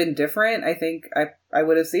music had been different, I think I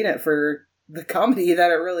would have seen it for the comedy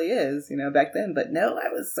that it really is, back then. But no, I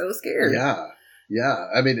was so scared. Yeah. Yeah.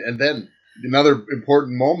 I mean, and then another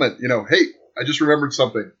important moment, hey, I just remembered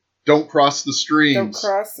something. Don't cross the streams. Don't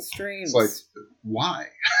cross the streams. It's why?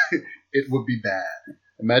 It would be bad.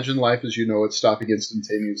 Imagine life as you know it stopping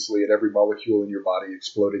instantaneously and every molecule in your body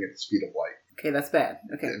exploding at the speed of light. Okay, that's bad.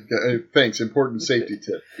 Okay. Thanks. Important safety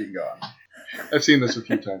tip being gone. I've seen this a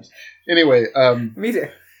few times. Anyway. Me too.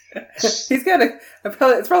 He's got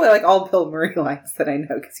it's probably all Bill Murray lines that I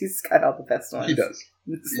know, because he's got all the best ones. He does.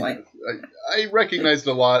 I recognized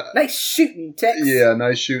a lot. Nice shooting, Tex. Yeah,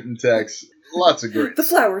 nice shooting, Tex. Lots of great. The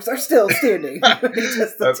flowers are still standing. I've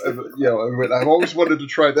always wanted to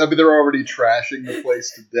try that. I mean, they're already trashing the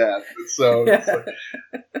place to death. So,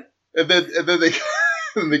 and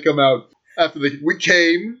then they come out after we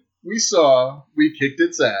came, we saw, we kicked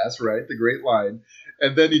its ass, right? The great line.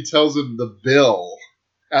 And then he tells him the bill.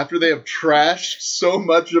 After they have trashed so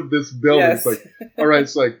much of this building, It's all right,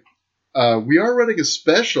 it's we are running a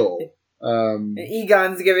special.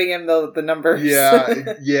 Egon's giving him the numbers.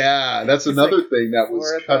 Yeah. That's another thing that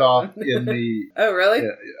was cut off in the... Oh, really?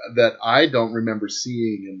 That I don't remember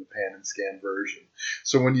seeing in the pan and scan version.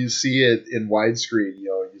 So when you see it in widescreen,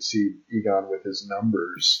 you see Egon with his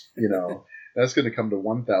numbers, that's going to come to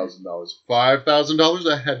 $1,000.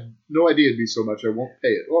 $5,000? I had no idea it'd be so much. I won't pay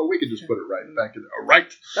it. Well, we can just put it right back in. All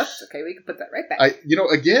right. That's okay. We can put that right back.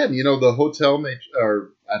 The hotel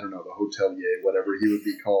or I don't know, the hotelier, whatever he would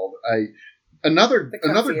be called. Another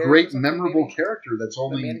great memorable character that's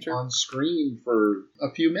only on screen for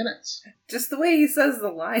a few minutes. Just the way he says the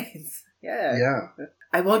lines. Yeah. Yeah.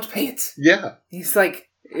 I won't pay it. Yeah. He's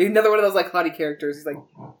another one of those haughty characters. He's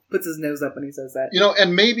puts his nose up when he says that.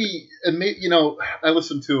 And maybe I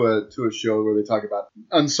listened to a show where they talk about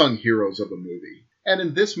unsung heroes of a movie. And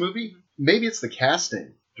in this movie, maybe it's the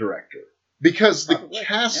casting director. Because the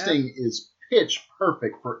casting is pitch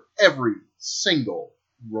perfect for every single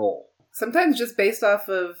role. Sometimes just based off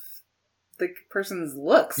of the person's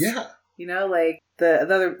looks. Yeah. You know, like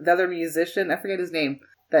the other musician, I forget his name,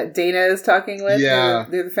 that Dana is talking with Yeah.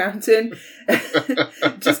 near the fountain.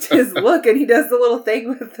 Just his look, and he does the little thing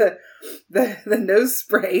with the nose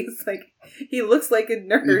sprays. Like, he looks like a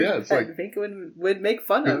nerd Yeah, it's that like- Venkman would make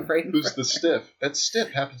fun of. Right? Who's the Stiff? That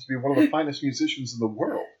Stiff happens to be one of the finest musicians in the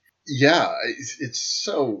world. Yeah, it's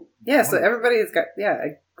so... Yeah, so everybody's got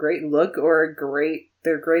a great look or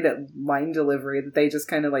they're great at line delivery, that they just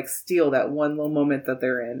kind of like steal that one little moment that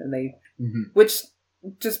they're in, and they which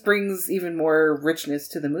just brings even more richness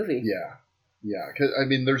to the movie. Yeah, because I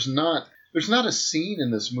mean, there's not a scene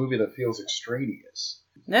in this movie that feels extraneous.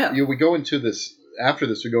 No, we go into this after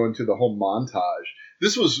this. We go into the whole montage.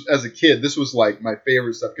 This was, as a kid, this was like my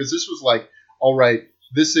favorite stuff, because this was like, all right,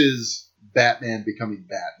 this is Batman becoming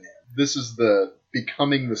Batman. This is the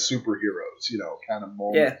becoming the superheroes, kind of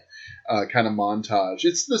moment, kind of montage.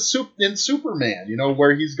 It's in Superman,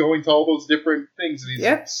 where he's going to all those different things, and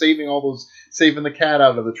he's saving the cat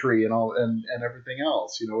out of the tree and all, and everything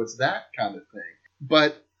else. It's that kind of thing.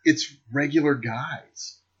 But it's regular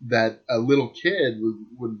guys that a little kid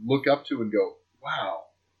would look up to and go, "Wow,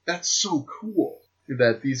 that's so cool."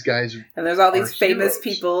 That these guys and there's all these famous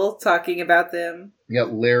heroes. people talking about them. You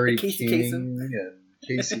got Larry Casey King Kasem. and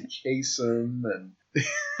Casey Kasem, and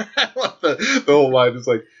I love the whole line. It's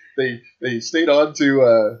like they stayed on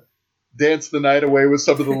to dance the night away with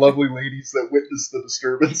some of the lovely ladies that witnessed the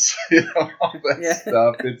disturbance. All that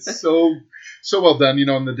stuff. It's so well done.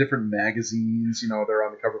 In the different magazines, they're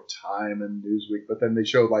on the cover of Time and Newsweek, but then they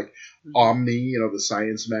showed like Omni, the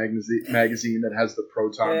science magazine that has the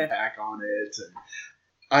proton pack on it. And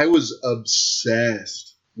I was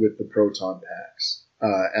obsessed with the proton packs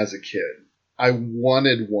as a kid. I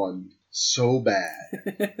wanted one so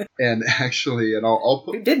bad. And actually,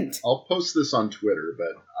 I'll post this on Twitter,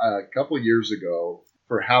 but a couple years ago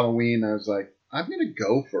for Halloween, I was like, I'm going to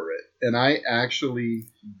go for it. And I actually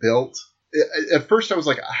built... At first I was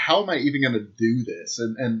like, how am I even going to do this?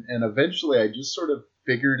 And eventually I just sort of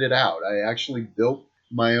figured it out. I actually built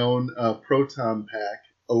my own proton pack.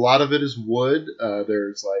 A lot of it is wood.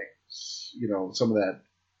 There's like, some of that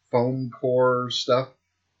foam core stuff,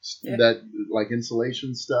 that like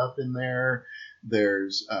insulation stuff in there.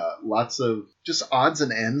 There's lots of just odds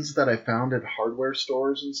and ends that I found at hardware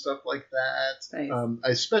stores and stuff like that. Nice. I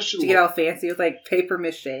especially... Did you get all fancy with like paper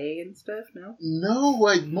mache and stuff? No? No,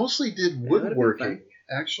 I mostly did woodworking,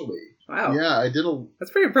 actually. Wow. Yeah, I did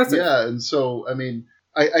That's pretty impressive. Yeah, and so, I mean,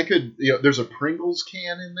 I could... there's a Pringles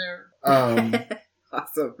can in there.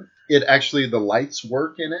 Awesome. It actually, the lights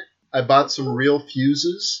work in it. I bought some real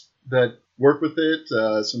fuses that work with it,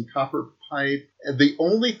 some copper pipe. The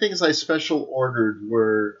only things I special ordered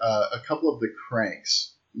were a couple of the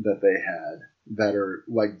cranks that they had that are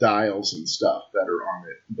like dials and stuff that are on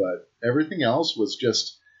it. But everything else was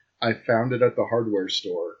just, I found it at the hardware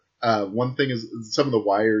store. One thing is some of the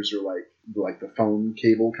wires are like the phone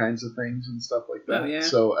cable kinds of things and stuff like that. Oh, yeah.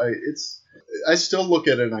 So I still look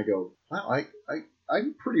at it and I go, wow,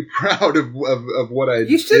 I'm pretty proud of what I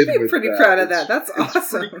did. You should be with pretty that. proud of that. That's It's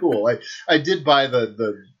awesome. pretty cool. I did buy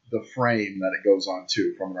the frame that it goes on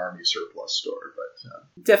to from an Army surplus store,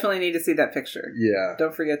 but definitely need to see that picture. Yeah,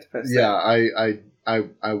 don't forget to post it. Yeah,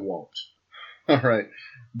 I won't. All right,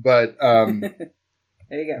 but there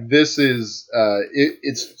you go. This is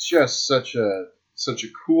it's just such a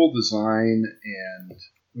cool design, and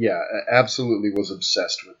yeah, I absolutely was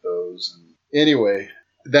obsessed with those. And anyway,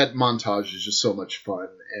 that montage is just so much fun.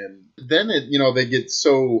 And then they get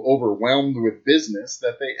so overwhelmed with business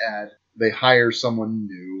that they hire someone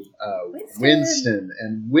new, Winston.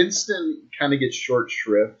 And Winston kind of gets short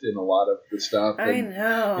shrift in a lot of the stuff. I and,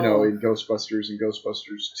 know. In Ghostbusters and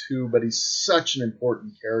Ghostbusters 2, but he's such an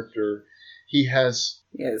important character. He has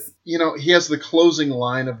the closing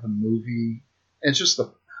line of the movie, and it's just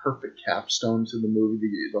the perfect capstone to the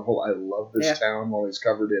movie. The whole "I love this town" while he's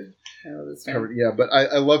covered in. But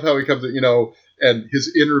I love how he comes in, and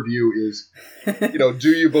his interview is, do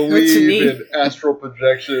you believe in astral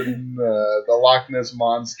projection, the Loch Ness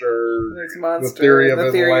monster, the theory of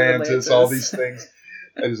Atlantis, all these things.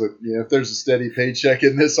 And he's like, if there's a steady paycheck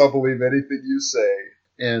in this, I'll believe anything you say.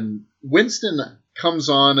 And Winston comes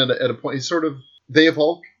on at a point, they have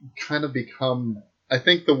all kind of become, I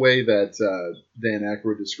think the way that Dan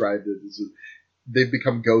Aykroyd described it is they've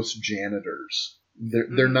become ghost janitors.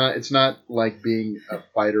 They're not. It's not like being a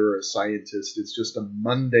fighter or a scientist. It's just a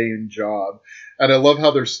mundane job. And I love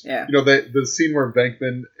how there's the scene where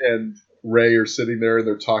Venkman and Ray are sitting there and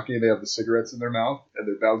they're talking and they have the cigarettes in their mouth and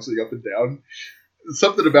they're bouncing up and down.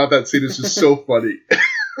 something about that scene is just so funny.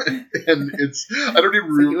 And I don't even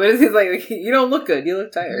remember. What is he like? You don't look good. You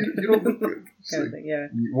look tired. You don't look good. Kind of thing, yeah.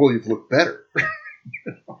 Well, you've looked better.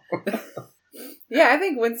 Yeah, I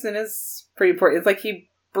think Winston is pretty important. It's like he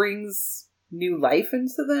brings new life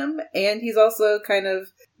into them, and he's also kind of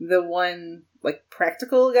the one like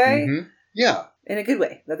practical guy. Mm-hmm. Yeah, in a good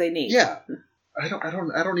way that they need. Yeah, I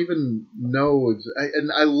don't even know.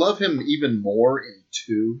 And I love him even more in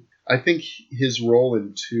 2. I think his role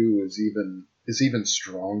in 2 is even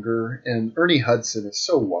stronger. And Ernie Hudson is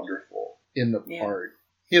so wonderful in the part.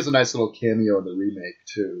 He has a nice little cameo in the remake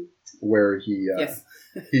too, where he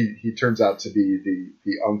he turns out to be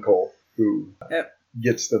the uncle who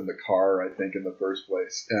gets them the car, I think, in the first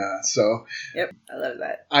place. So I love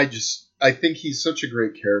that. I think he's such a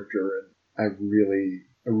great character, and I'm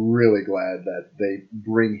really glad that they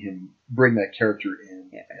bring that character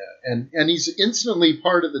in. Yeah. And he's instantly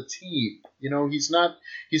part of the team. You know, he's not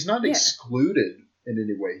excluded in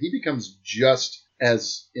any way. He becomes just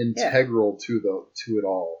as integral to it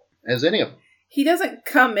all as any of them. He doesn't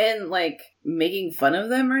come in like making fun of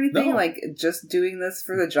them or anything, like just doing this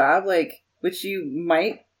for the job, like which you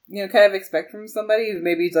might, kind of expect from somebody who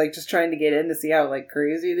maybe like just trying to get in to see how like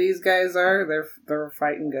crazy these guys are. They're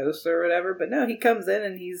fighting ghosts or whatever. But no, he comes in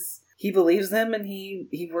and he believes them, and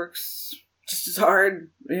he works just as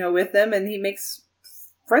hard, with them, and he makes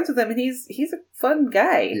friends with them, and he's a fun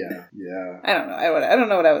guy. Yeah. I don't know. I don't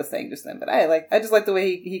know what I was saying just then, but I just like the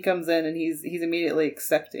way he comes in and he's immediately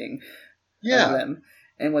accepting of them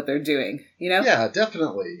and what they're doing. Yeah,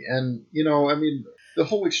 definitely. And I mean, the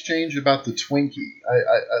whole exchange about the Twinkie,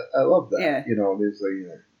 I love that. Yeah. There's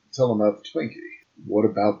like, tell him about the Twinkie. What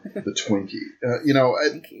about the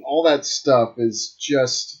Twinkie? All that stuff is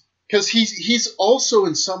just because he's also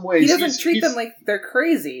in some ways he doesn't treat them like they're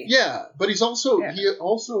crazy. Yeah, but he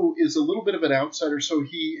also is a little bit of an outsider, so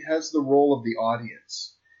he has the role of the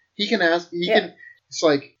audience. He can ask. It's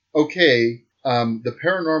like, okay, the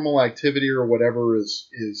paranormal activity or whatever is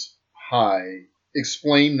high.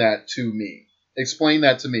 Explain that to me. It's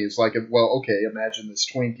like, well, okay, imagine this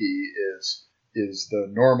Twinkie is the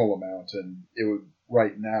normal amount, and it would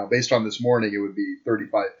right now, based on this morning, it would be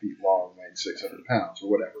 35 feet long, weighing 600 pounds or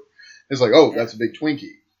whatever. It's like, that's a big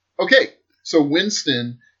Twinkie. Okay, so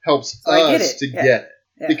Winston helps us to get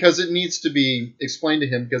it because it needs to be explained to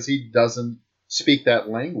him because he doesn't speak that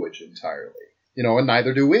language entirely, and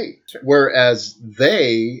neither do we. Sure. Whereas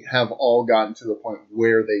they have all gotten to the point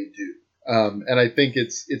where they do. And I think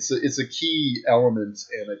it's a key element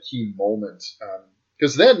and a key moment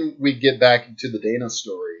because then we get back to the Dana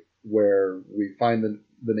story where we find the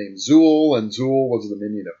name Zool, and Zool was the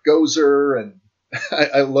minion of Gozer, and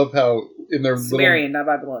I love how in their Sumerian, not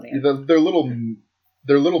Babylonian,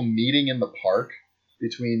 their little meeting in the park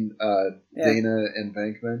between Dana and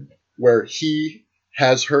Venkman, where he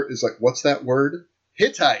has her is like, what's that word?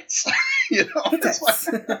 Hittites. Hittites.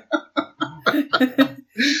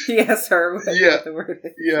 He asks her what the word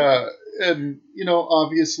is. Yeah, and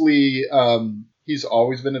obviously he's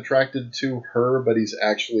always been attracted to her, but he's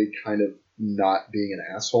actually kind of not being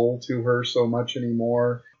an asshole to her so much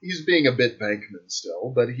anymore. He's being a bit Venkman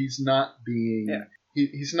still, but he's not being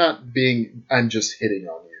he's not being I'm just hitting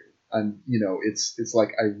on you. It's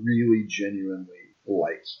like I really genuinely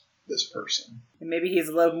like this person. And maybe he's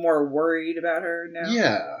a little more worried about her now.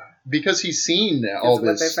 Yeah, because he's seen all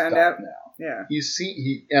this what they found stuff out now. Yeah,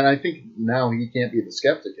 and I think now he can't be the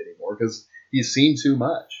skeptic anymore because he's seen too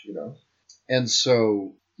much, And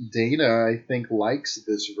so Dana, I think, likes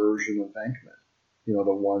this version of Venkman,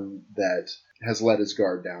 the one that has let his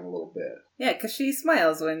guard down a little bit. Yeah, because she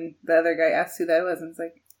smiles when the other guy asks who that was, and it's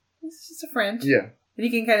like, it's just a friend. Yeah. And you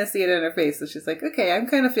can kind of see it in her face, so she's like, okay, I'm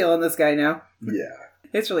kind of feeling this guy now. Yeah.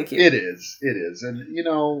 It's really cute. It is. And,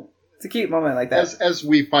 it's a cute moment like that. As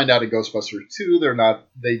we find out in Ghostbusters 2,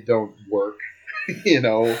 they don't work, in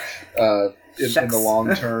the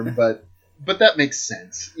long term, but that makes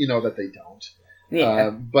sense, that they don't. Yeah.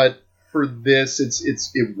 But for this,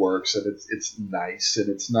 it works, and it's nice, and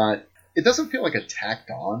it doesn't feel like a tacked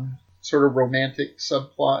on sort of romantic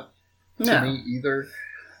subplot to me either.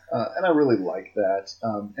 And I really like that.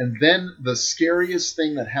 And then the scariest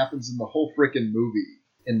thing that happens in the whole frickin' movie,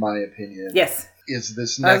 in my opinion, is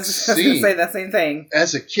this next scene. I was going to say that same thing.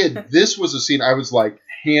 As a kid, this was a scene I was like,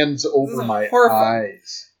 hands over my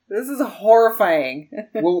eyes. This is horrifying.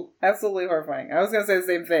 Well, absolutely horrifying. I was going to say the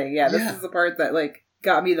same thing. Yeah, this is the part that like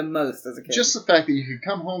got me the most as a kid. Just the fact that you could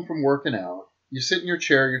come home from working out, you sit in your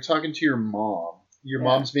chair, you're talking to your mom. Your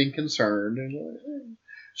mom's being concerned, and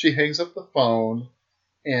she hangs up the phone,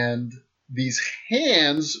 and these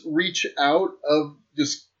hands reach out of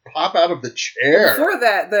just pop out of the chair. Before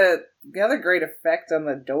that, the other great effect on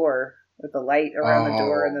the door with the light around the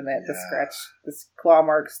door, and then the scratch, the claw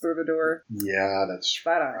marks through the door. Yeah, that's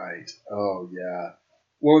spot on. Right. Oh, yeah.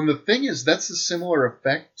 Well, and the thing is, that's a similar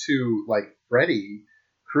effect to, like, Freddy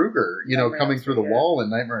Krueger, coming through the wall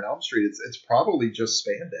in Nightmare on Elm Street. It's probably just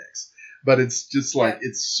spandex, but it's just like,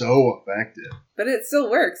 it's so effective. But it still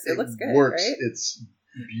works. It looks good, works. right? It's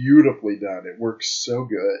beautifully done. It works so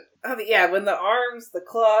good. Oh, but yeah, when the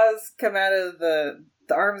claws come out of the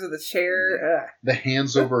arms of the chair. The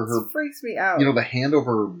hands over her freaks me out. The hand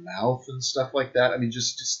over her mouth and stuff like that. I mean,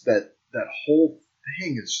 just that whole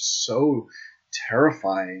thing is just so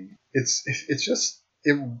terrifying. It's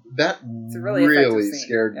really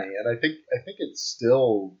scared me, and I think it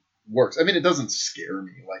still works. I mean, it doesn't scare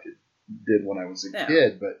me like it did when I was a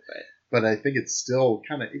kid, but I think it's still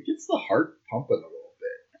it gets the heart pumping a little.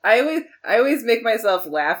 I always make myself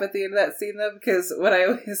laugh at the end of that scene though, because what I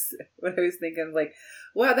always think, I'm like,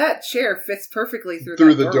 wow, that chair fits perfectly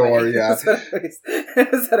through the door. Yeah, that's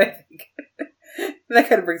what I think. That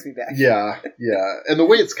kind of brings me back. Yeah, and the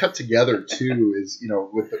way it's cut together too is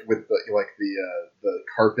with the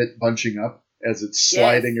carpet bunching up as it's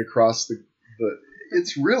sliding across the.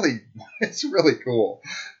 It's really cool.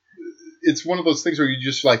 It's one of those things where you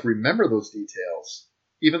just remember those details.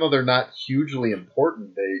 Even though they're not hugely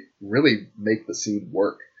important, they really make the scene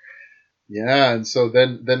work. Yeah, and so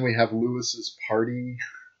then we have Lewis's party.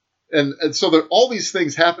 And so there are all these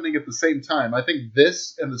things happening at the same time. I think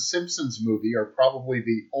this and the Simpsons movie are probably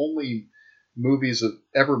the only movies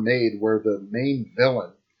ever made where the main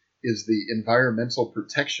villain is the Environmental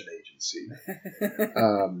Protection Agency.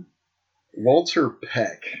 Walter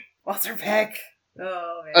Peck. Walter Peck.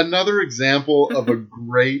 Oh, man. Another example of a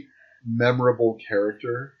great memorable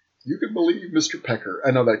character. You can believe Mr. Pecker. I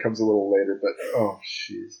know that comes a little later, but oh,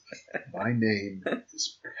 jeez, my name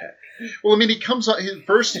is Peck. Well, I mean, he comes on.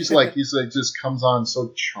 First, he's just comes on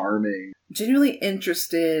so charming, genuinely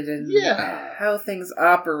interested in how things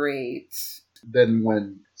operate. Then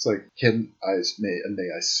when it's like, may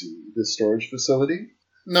I see the storage facility?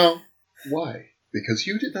 No. Why? Because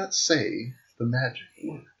you did not say the magic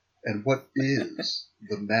word. And what is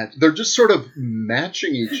the magic? They're just sort of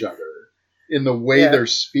matching each other in the way they're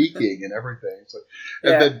speaking and everything. It's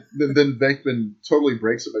like, and then Venkman totally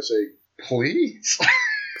breaks it by saying, "Please,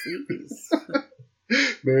 please,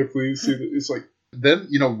 may I please see that?" It's like then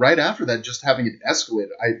right after that, just having it escalate.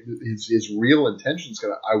 His real intentions.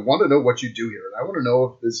 I want to know what you do here, and I want to know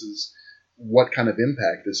if this is what kind of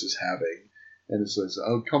impact this is having. And it says,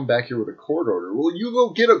 "I'll come back here with a court order." Well, you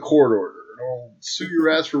go get a court order. I'll sue your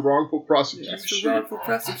ass for wrongful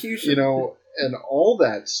prosecution. And all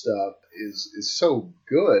that stuff is so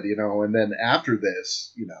good, And then after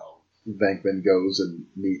this, Venkman goes and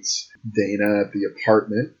meets Dana at the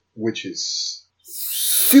apartment, which is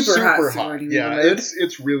super hot. Yeah,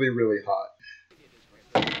 it's really, really hot.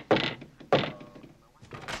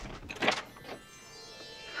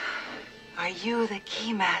 Are you the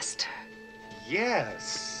Keymaster?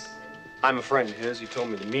 Yes. I'm a friend of his. He told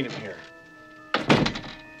me to meet him here.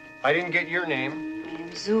 I didn't get your name. I'm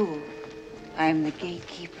Zool. I'm the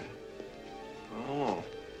gatekeeper. Oh.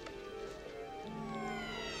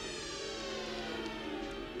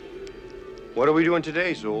 What are we doing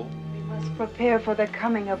today, Zool? We must prepare for the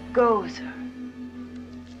coming of Gozer.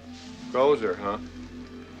 Gozer, huh?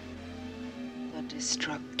 The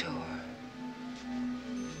Destructor.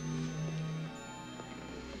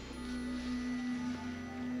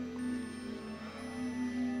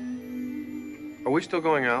 Are we still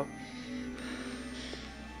going out?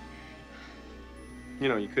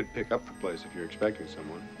 You could pick up the place if you're expecting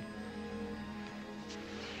someone. Do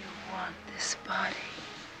you want this body?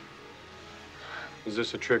 Is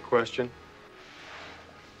this a trick question?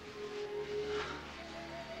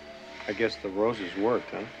 I guess the roses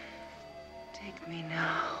worked, huh? Take me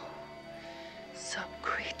now,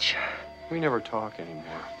 sub-creature. We never talk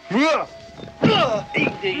anymore.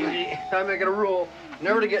 Easy. I make it a rule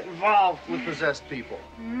never to get involved with possessed people.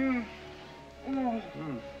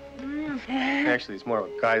 Actually, it's more of a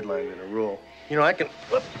guideline than a rule. I can...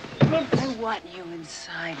 I want you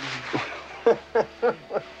inside me.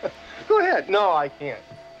 Go ahead. No, I can't.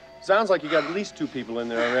 Sounds like you got at least 2 people in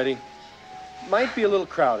there already. Might be a little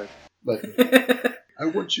crowded. But I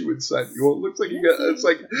want you inside. Well, it looks like you got... It's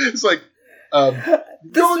like... Go ahead.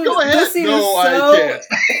 No, I can't.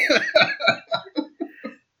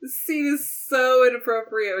 This scene is so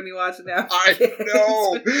inappropriate when you watch it now. I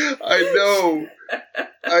know.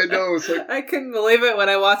 It's like, I couldn't believe it when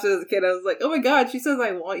I watched it as a kid. I was like, "Oh my god!" She says,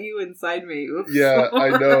 "I want you inside me." Oops. Yeah, I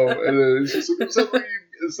know. And it's just like,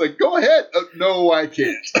 It's like, go ahead. No, I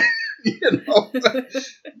can't.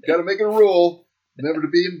 Got to make it a rule never to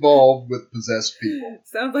be involved with possessed people.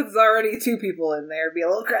 Sounds like there's already 2 people in there. It'd be a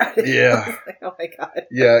little crowded. Yeah. Oh my god.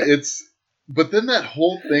 Yeah, but then that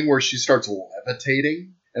whole thing where she starts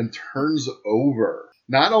levitating and turns over.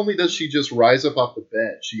 Not only does she just rise up off the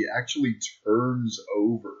bed, she actually turns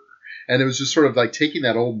over. And it was just sort of like taking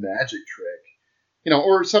that old magic trick,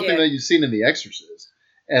 or something that you've seen in The Exorcist,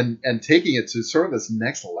 and taking it to sort of this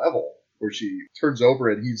next level where she turns over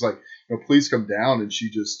and he's like, please come down, and she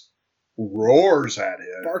just roars at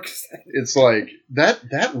him. Barks at him. It's like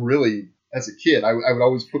that really, as a kid, I would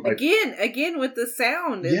always put my again with the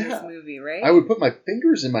sound in this movie, right? I would put my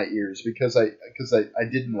fingers in my ears because I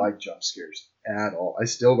didn't like jump scares at all. I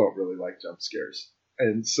still don't really like jump scares,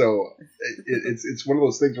 and so it's one of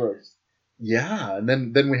those things where and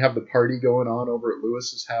then we have the party going on over at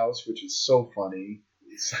Lewis's house, which is so funny.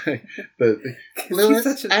 It's like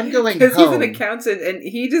Lewis, I'm going home. Because he's an accountant, and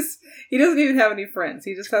he doesn't even have any friends.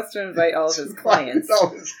 He just has to invite all of his clients.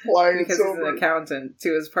 Because he's an accountant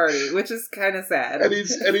to his party, which is kind of sad. And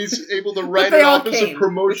he's able to write it off as a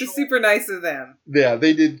promotion, which is super nice of them. Yeah,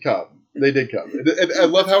 they did come. And I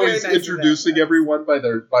love how he's introducing everyone by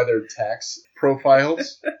their tax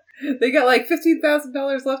profiles. They got like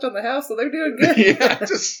 $15,000 left on the house, so they're doing good.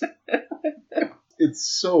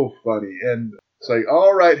 It's so funny. And it's like,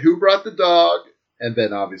 all right, who brought the dog? And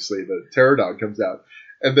then obviously the terror dog comes out.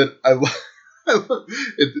 And then I love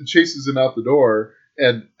it chases him out the door.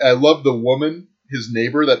 And I love the woman, his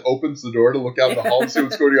neighbor, that opens the door to look out in the hall and see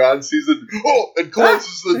what's going on, sees it, and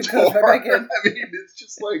closes the door. I mean, it's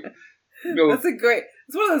just like,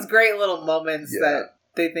 it's one of those great little moments that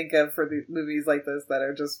they think of for the movies like this that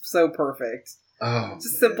are just so perfect. Oh, it's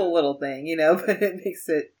a simple little thing, but it makes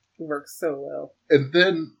it work so well. And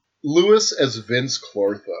then Lewis as Vince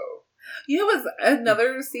Clortho. Was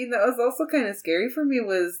another scene that was also kind of scary for me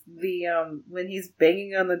was the when he's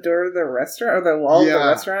banging on the door of the restaurant, or the wall of the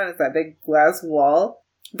restaurant. It's that big glass wall.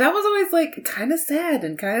 That was always like kind of sad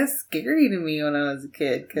and kind of scary to me when I was a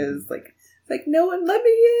kid, because like no one let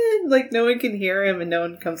me in, like no one can hear him and no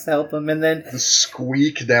one comes to help him, and then the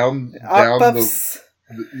squeak down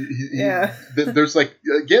there's like,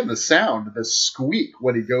 again, the sound, the squeak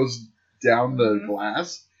when he goes down the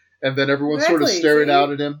glass, and then everyone's sort of staring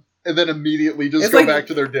out at him, and then immediately just go back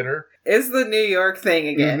to their dinner. It's the New York thing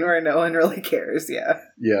again, where no one really cares. Yeah.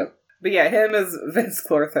 But yeah, him as Vince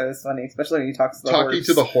Clortho is funny, especially when he talks to the horse. Talking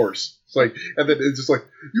to the horse. It's like, and then it's just like,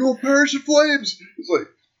 you will perish in flames. It's like,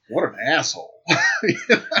 what an asshole.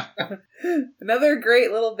 Another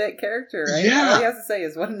great little bit character, right? Yeah. All he has to say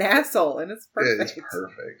is, what an asshole, and it's perfect. It's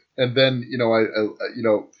perfect. And then,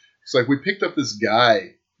 it's like, we picked up this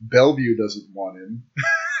guy, Bellevue doesn't want him,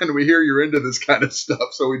 and we hear you're into this kind of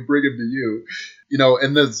stuff, so we bring him to you.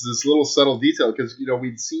 And there's this little subtle detail, because,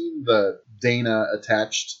 we'd seen the Dana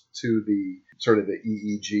attached to the sort of the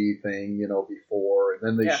EEG thing, before, and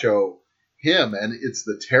then they show him, and it's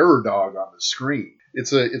the terror dog on the screen.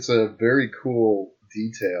 It's a very cool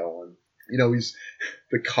detail, and he's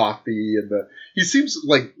the coffee and he seems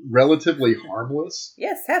like relatively harmless.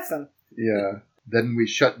 Yes, have some. Yeah. Then we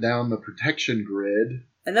shut down the protection grid.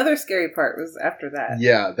 Another scary part was after that.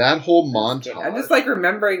 Yeah, that whole montage. I'm just like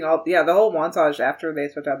remembering the whole montage after they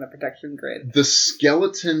shut down the protection grid. The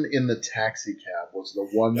skeleton in the taxi cab was the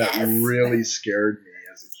one that really scared me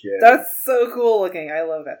as a kid. That's so cool looking. I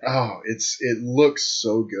love that thing. Oh, it looks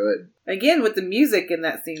so good. Again, with the music in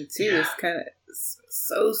that scene too, it's kind of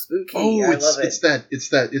so spooky. Oh, I love it.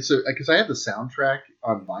 Because I had the soundtrack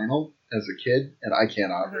on vinyl as a kid, and I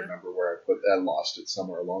cannot remember where I put that. I lost it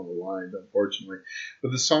somewhere along the line, unfortunately.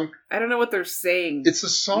 But the song, I don't know what they're saying. It's a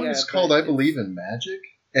song. It's called "I Believe in Magic,"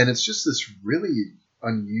 and it's just this really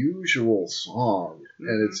unusual song,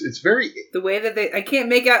 and it's very the way that I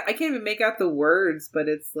can't even make out the words, but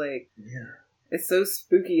it's like it's so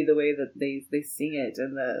spooky the way that they sing it,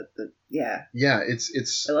 and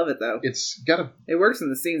it's I love it though. It works in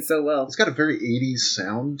the scene so well. It's got a very 80s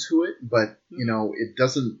sound to it, but it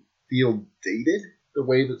doesn't feel dated the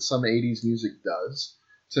way that some 80s music does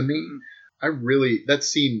to me. I really, that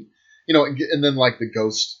scene, and then like the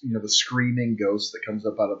ghost, the screaming ghost that comes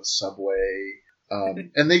up out of the subway.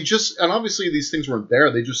 And obviously these things weren't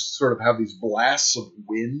there. They just sort of have these blasts of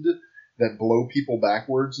wind that blow people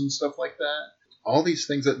backwards and stuff like that. All these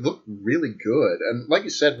things that look really good. And like you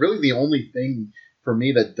said, really the only thing for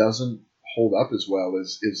me that doesn't hold up as well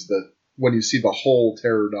is the when you see the whole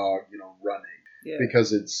terror dog, running. Yeah.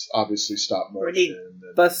 Because it's obviously stop motion. When he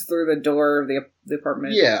busts through the door of the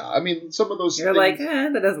apartment. Yeah, I mean, some of those You're things, like,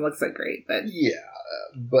 that doesn't look so great, but yeah,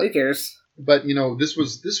 but who cares? But this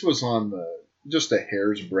was on the just a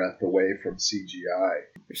hair's breadth away from CGI.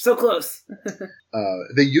 You're so close.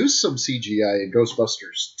 They used some CGI in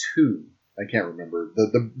Ghostbusters 2. I can't remember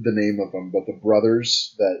the name of them, but the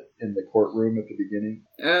brothers that in the courtroom at the beginning.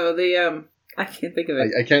 Oh, I can't think of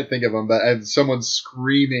it. I can't think of them, but someone's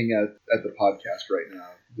screaming at the podcast right now.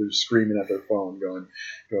 They're screaming at their phone, going,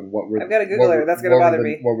 "What were?" I've got to Google her. That's going to bother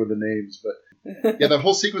me. What were the names? But yeah, that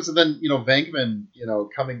whole sequence, and then Venkman,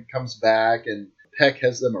 comes back, and Peck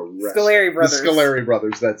has them arrested. Scolari brothers. The Scolari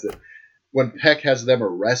brothers. That's it. When Peck has them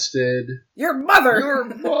arrested. Your mother.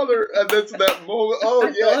 And that's that moment. Oh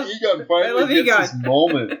yeah, Egon finally gets his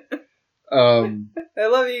moment. I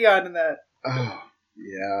love Egon in that. Oh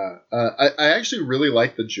yeah, I actually really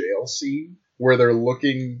like the jail scene where they're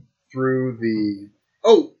looking through the.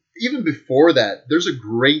 Oh, even before that, there's a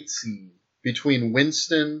great scene between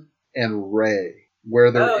Winston and Ray where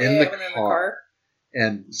they're in the car,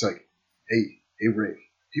 and it's like, hey Ray, do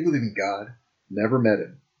you believe in God? Never met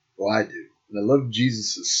him. Well, I do, and I love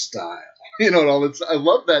Jesus' style. And all that. I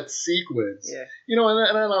love that sequence. Yeah.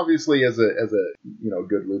 And then obviously as a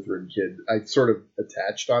good Lutheran kid, I sort of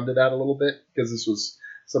attached onto that a little bit because this was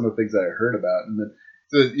some of the things that I heard about, and then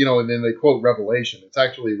and then they quote Revelation. It's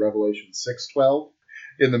actually Revelation 6:12.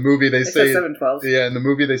 In the movie they say 7:12. Yeah, in the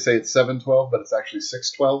movie they say it's 7:12, but it's actually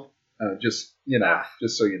 6:12. Just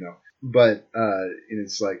so you know. But and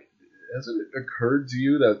it's like, hasn't it occurred to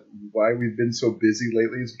you that why we've been so busy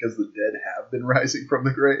lately is because the dead have been rising from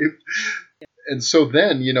the grave? And so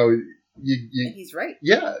then, he's right.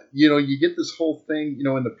 Yeah, you get this whole thing,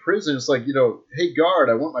 in the prison. It's like, hey, guard,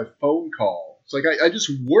 I want my phone call. It's like, I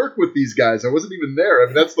just work with these guys. I wasn't even there. I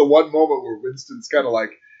mean, that's the one moment where Winston's kind of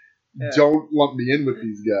like, don't lump me in with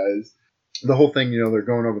these guys. The whole thing, they're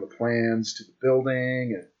going over the plans to the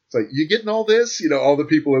building. And it's like, you getting all this? All the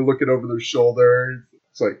people are looking over their shoulder.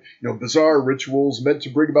 It's like, bizarre rituals meant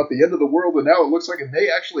to bring about the end of the world, and now it looks like it may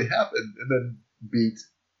actually happen. And then beat.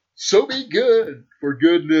 So be good, for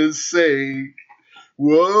goodness sake.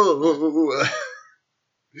 Whoa.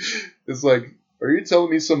 It's like, are you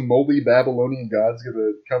telling me some moldy Babylonian god's going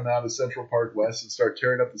to come out of Central Park West and start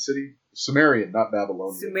tearing up the city? Sumerian, not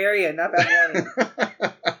Babylonian. Sumerian, not Babylonian.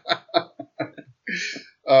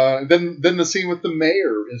 Then the scene with the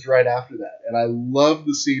mayor is right after that. And I love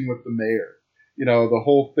the scene with the mayor. The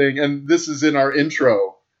whole thing. And this is in our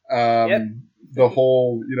intro. The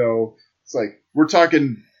whole, it's like, we're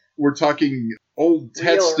talking Old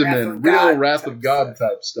Testament, real wrath of God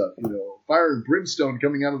type stuff, fire and brimstone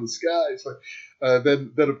coming out of the sky. It's like,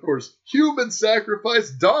 then of course, human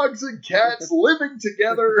sacrifice, dogs and cats living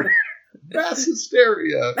together, mass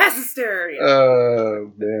hysteria. Mass hysteria.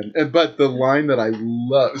 Oh man! But the line that I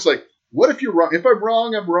love, it's like, what if you're wrong? If I'm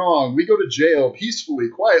wrong, I'm wrong. We go to jail peacefully,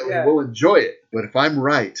 quietly. We'll enjoy it. But if I'm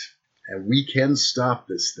right, and we can stop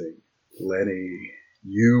this thing, Lenny,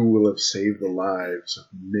 you will have saved the lives of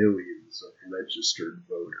millions of registered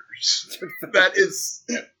voters. That is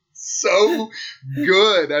so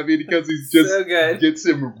good. I mean, because he's just so good. Gets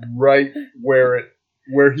him right where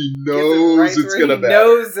he knows it's going to be. He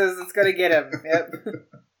knows it's going to get him. Yep.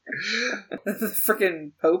 The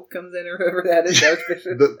freaking Pope comes in, or whoever that is,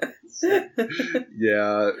 Archbishop.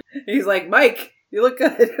 Yeah. He's like, Mike, you look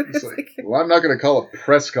good. It's like, well, I'm not going to call a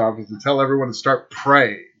press conference and tell everyone to start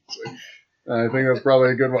praying. I think that's probably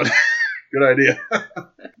a good one. Good idea.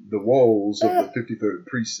 The walls of the 53rd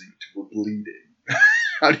precinct were bleeding.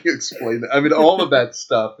 How do you explain that? I mean, all of that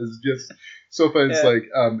stuff is just so fun. It's like,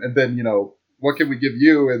 and then, what can we give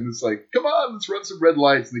you? And it's like, come on, let's run some red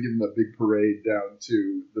lights. And they give them a big parade down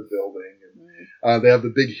to the building. And they have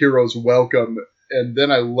the big heroes welcome. And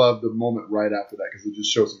then I love the moment right after that because it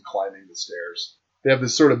just shows them climbing the stairs. They have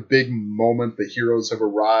this sort of big moment. The heroes have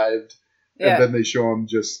arrived. And then they show them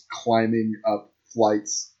just climbing up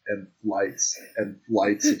flights and flights and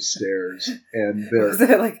flights of stairs. And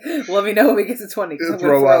they're like, let me know when we get to 20.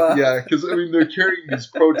 Throw up. Yeah, because I mean, they're carrying these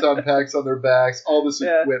proton packs on their backs, all this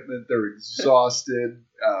equipment. They're exhausted.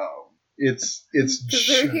 It's because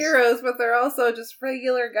they're heroes, but they're also just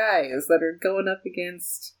regular guys that are going up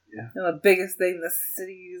against the biggest thing the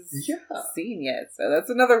city's seen yet. So that's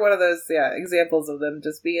another one of those examples of them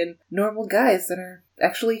just being normal guys that are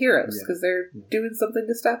actually heroes because they're doing something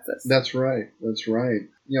to stop this. That's right.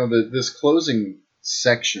 This closing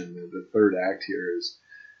section, the third act here is.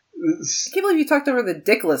 I can't believe you talked over the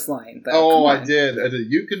Dickless line. Though. Oh, I did.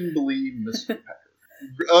 You can believe Mr. Pecker.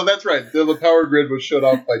 Oh, that's right. The power grid was shut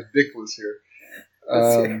off by Dickless here.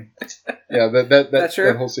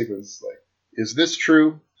 That whole sequence is like, is this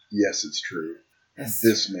true? Yes, it's true. Yes.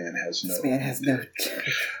 This man has no.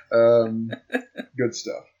 Good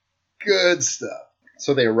stuff.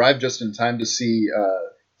 So they arrive just in time to see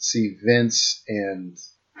see Vince and,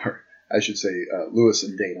 or I should say, Lewis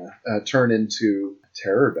and Dana turn into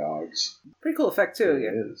terror dogs. Pretty cool effect too.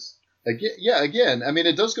 It is. Again, I mean,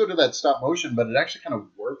 it does go to that stop motion, but it actually kind of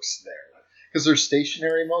works there because they're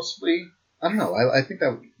stationary mostly. I don't know. I think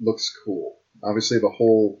that looks cool. Obviously, the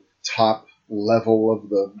whole top level of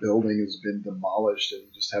the building has been demolished, and you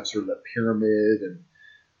just have sort of that pyramid and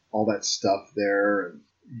all that stuff there, and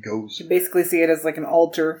Gozer. You basically see it as like an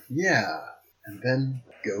altar. Yeah, and then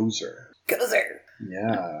Gozer. Gozer.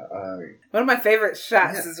 Yeah. One of my favorite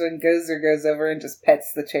shots is when Gozer goes over and just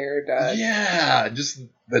pets the terror dog. Yeah, just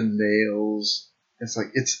the nails. It's like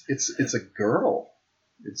it's a girl.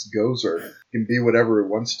 It's Gozer. It can be whatever it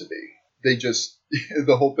wants to be. They just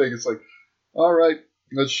the whole thing is like, all right,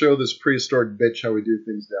 let's show this prehistoric bitch how we do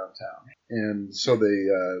things downtown. And so they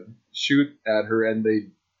shoot at her, and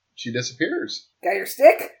she disappears. Got your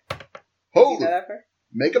stick? Hold it.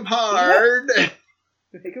 Make them hard.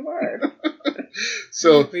 Make them hard.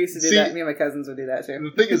 So we used to do that. Me and my cousins would do that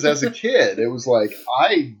too. The thing is, as a kid, it was like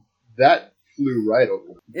that flew right over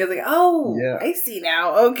me. It was like, oh, yeah. I see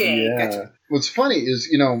now. Okay, yeah. Gotcha. What's funny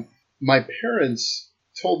is, my parents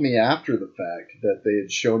told me after the fact that they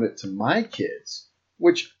had shown it to my kids,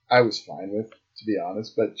 which I was fine with, to be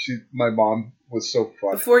honest. But my mom was so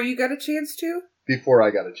funny. Before you got a chance to? Before I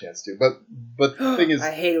got a chance to, but the thing is,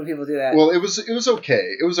 I hate when people do that. Well, it was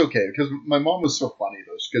okay. It was okay because my mom was so funny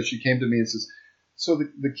though, because she came to me and says, "So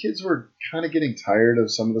the kids were kind of getting tired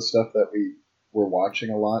of some of the stuff that we were watching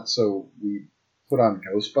a lot, so we put on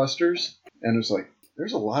Ghostbusters." And it was like,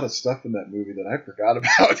 there's a lot of stuff in that movie that I forgot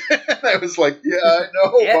about. And I was like, "Yeah, I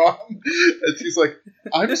know, Mom." And she's like,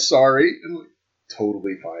 "I'm sorry," and like,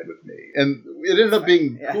 totally fine with me. And it ended up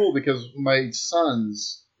being cool because my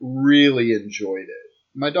sons really enjoyed it.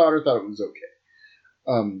 My daughter thought it was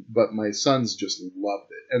okay. But my sons just loved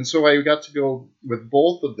it. And so I got to go with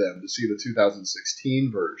both of them to see the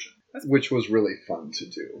 2016 version, which was really fun to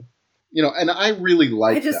do. And I really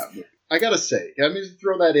liked that movie. I gotta say, I mean,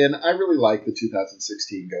 throw that in. I really like the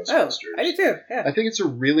 2016 Ghostbusters. Oh, I do too, yeah. I think it's a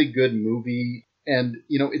really good movie, and,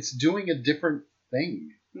 it's doing a different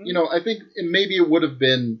thing. Mm-hmm. I think maybe it would have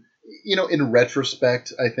been, in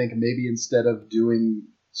retrospect, I think maybe instead of doing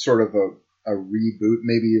sort of a reboot,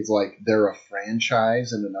 maybe it's like they're a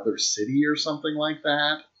franchise in another city or something like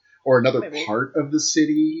that, or another part of the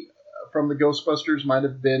city from the Ghostbusters might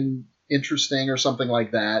have been interesting or something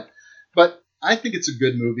like that. But I think it's a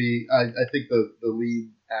good movie. I think the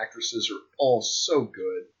lead actresses are all so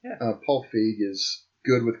good. Yeah. Paul Feig is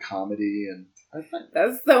good with comedy, and I think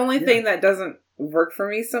that's the only thing that doesn't work for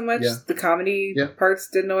me so much. Yeah. The comedy parts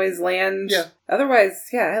didn't always land. Yeah. Otherwise,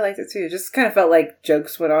 I liked it too. It just kind of felt like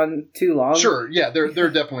jokes went on too long. Sure, yeah, there are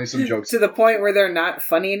definitely some jokes. To the point where they're not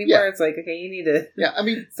funny anymore. Yeah. It's like, okay, you need to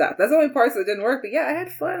stop. That's the only parts that didn't work. But I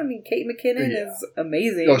had fun. I mean, Kate McKinnon is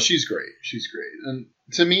amazing. Oh, she's great. She's great. And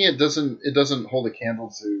to me, it doesn't hold a candle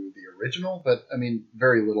to the original, but I mean,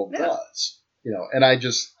 very little does. And I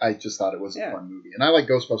just thought it was a fun movie. And I like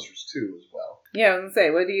Ghostbusters 2 as well. Yeah, I was gonna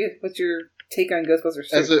say, what's your take on Ghostbusters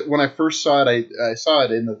 2? When I first saw it, I saw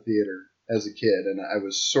it in the theater as a kid, and I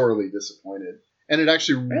was sorely disappointed. And it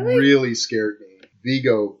actually really scared me.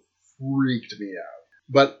 Vigo freaked me out.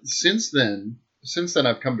 But since then,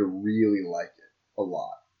 I've come to really like it a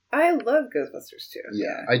lot. I love Ghostbusters 2.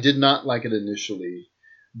 Yeah, I did not like it initially,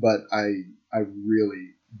 but I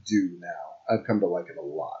really do now. I've come to like it a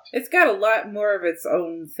lot. It's got a lot more of its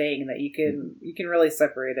own thing that you can really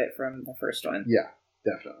separate it from the first one. Yeah,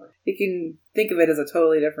 definitely. You can think of it as a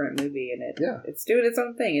totally different movie, and it's doing its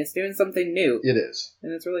own thing. It's doing something new. It is.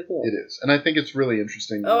 And it's really cool. It is. And I think it's really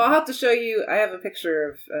interesting. Oh, I'll have to show you. I have a picture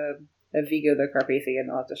of Vigo the Carpathian.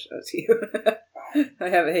 I'll have to show it to you. I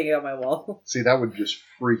have it hanging on my wall. See, that would just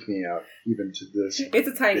freak me out, even to this. It's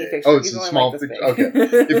a tiny picture. Oh, it's a small picture. Okay.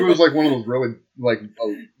 If it was like one of those really, like,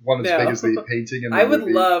 one as big as the painting in the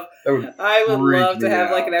movie, I would love to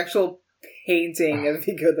have like an actual painting of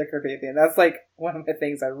Vigo the Carpathian. That's like one of the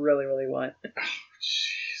things I really, really want.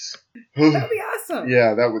 Jeez. That'd be awesome.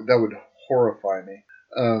 Yeah, that would horrify me.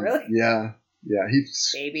 Really? Yeah. He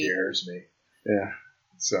scares me. Yeah.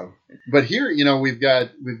 So, but here, we've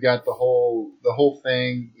got the whole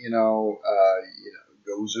thing,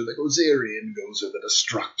 Gozer the Gozerian, Gozer the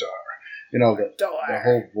Destructor, the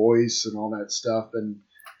whole voice and all that stuff,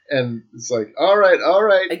 and it's like, all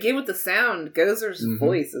right. Again with the sound, Gozer's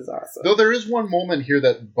voice is awesome. Though there is one moment here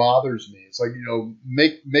that bothers me. It's like,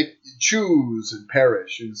 make choose and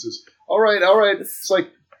perish, and it says, all right. It's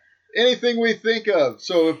like anything we think of.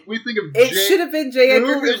 So if we think of it should have been J.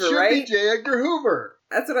 Edgar Hoover, it should be J. Edgar Hoover.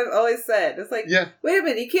 That's what I've always said. It's like, wait a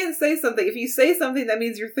minute, you can't say something. If you say something, that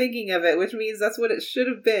means you're thinking of it, which means that's what it should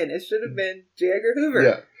have been. It should have been J. Edgar Hoover.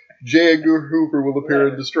 Yeah. J. Edgar Hoover will appear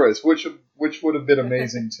and destroy us, which would have been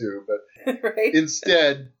amazing too. But right?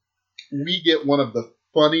 Instead, we get one of the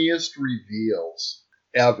funniest reveals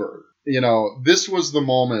ever. You know, this was the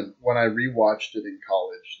moment when I rewatched it in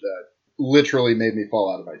college that literally made me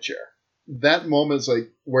fall out of my chair. That moment is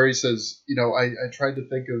like where he says, you know, I tried to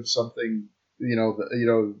think of something,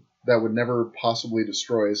 that would never possibly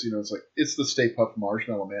destroy us. You know, it's like, it's the Stay Puft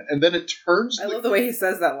Marshmallow Man. And then it turns... I love the way he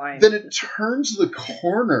says that line. Then it turns the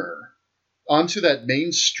corner onto that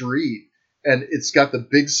main street, and it's got the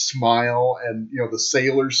big smile and, you know, the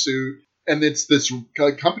sailor suit. And it's this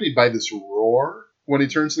accompanied by this roar when he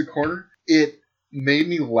turns the corner. It made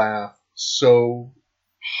me laugh so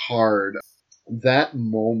hard. That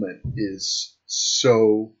moment is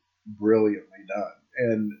so brilliantly done.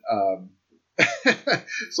 And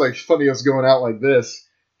it's like funny, I was going out like this,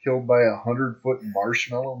 killed by 100-foot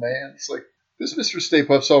marshmallow man. It's like, this Mr. Stay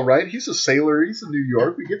Puft's all right. He's a sailor. He's in New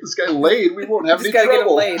York. We get this guy laid. We won't have any trouble. Get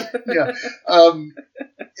him laid. Yeah.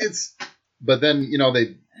 But then, you know,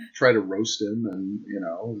 they try to roast him and, you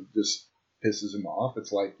know, it just pisses him off.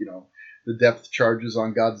 It's like, you know, the depth charges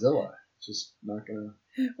on Godzilla. It's just not gonna...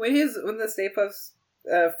 When the Stay Puft's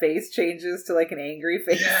face changes to like an angry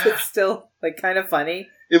face, it's still like kind of funny.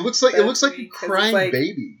 It looks like a crying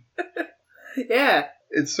baby. Yeah.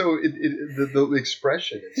 It's so the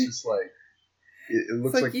expression. It's just like it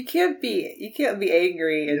looks like you can't be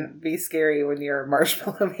angry and be scary when you're a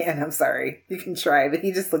Marshmallow Man. I'm sorry, you can try, but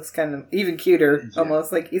he just looks kind of even cuter,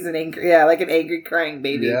 almost like he's an angry crying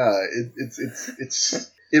baby. Yeah,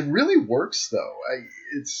 it really works though.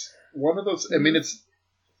 It's one of those. I mean,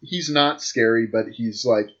 he's not scary, but he's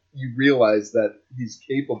like, you realize that he's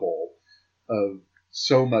capable of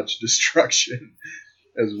so much destruction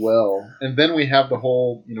as well. And then we have the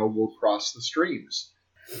whole, you know, we'll cross the streams.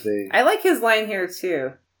 I like his line here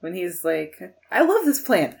too, when he's like, I love this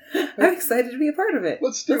plan. I'm excited to be a part of it.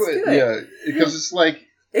 Let's do it. Yeah, because it's like,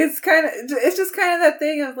 it's just kind of that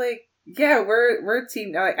thing of like, yeah, we're a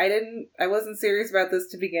team. I wasn't serious about this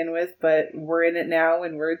to begin with, but we're in it now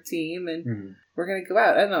and we're a team and we're going to go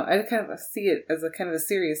out. I don't know. I kind of see it as a kind of a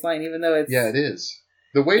serious line, even though it's... Yeah, it is.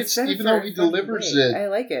 The way even though he delivers it... I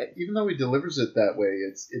like it. Even though he delivers it that way,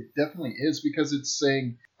 it definitely is, because it's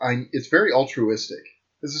saying, it's very altruistic.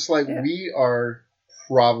 It's just like, we are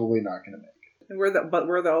probably not going to make it. But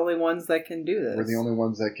we're the only ones that can do this. We're the only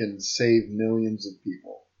ones that can save millions of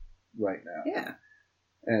people right now. Yeah.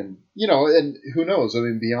 And, you know, and who knows? I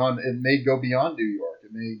mean, it may go beyond New York.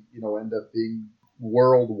 It may, you know, end up being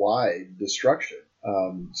worldwide destruction.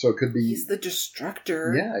 So it could be... He's the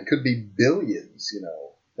destructor. Yeah, it could be billions, you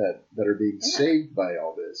know, that are being saved by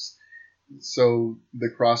all this. So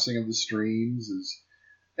the crossing of the streams is...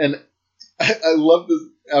 And I love this,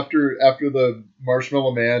 after the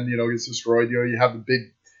Marshmallow Man, you know, gets destroyed, you know, you have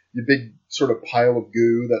the big sort of pile of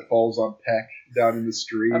goo that falls on Peck down in the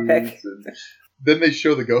streets. And then they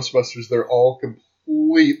show the Ghostbusters. They're all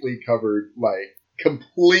completely covered, like,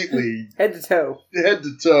 completely... head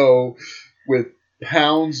to toe with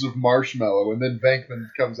pounds of marshmallow. And then Venkman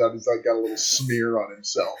comes out and he's like got a little smear on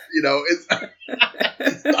himself. You know,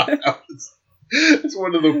 it's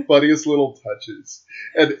one of the funniest little touches.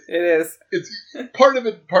 And it is. It's part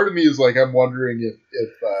of me is like, I'm wondering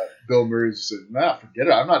if Bill Murray said, nah, forget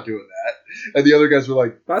it, I'm not doing that. And the other guys were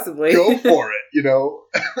like, possibly go for it, you know.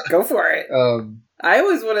 Go for it. I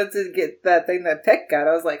always wanted to get that thing that Peck got.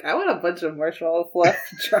 I was like, I want a bunch of marshmallow fluff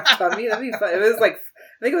dropped on me. That'd be fun. It was like,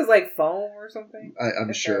 I think it was like foam or something.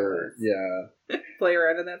 I'm sure. Yeah. Play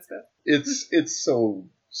around in that stuff. It's so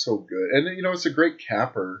good. And, you know, it's a great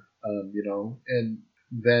capper, you know, and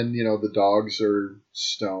then, you know, the dogs are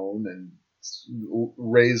stone and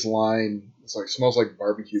Ray's line, it's like, smells like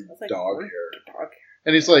barbecue dog hair.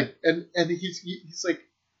 And he's like, and he's like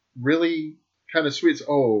really kind of sweet. It's,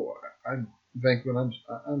 I'm Venkman,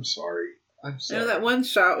 I'm sorry. I'm sorry. You know that one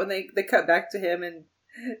shot when they cut back to him and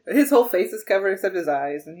his whole face is covered except his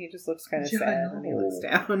eyes, and he just looks kind of sad when he looks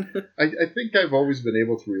down. I think I've always been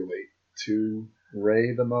able to relate to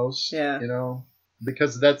Ray the most. Yeah. You know?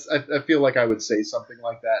 Because I feel like I would say something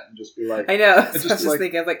like that and just be like... I know. I was just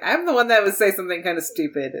thinking, I was like, I'm the one that would say something kind of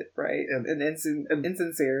stupid, right? And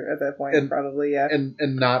insincere at that point, probably, yeah. And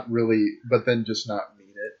not really, but then just not mean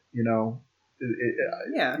it, you know?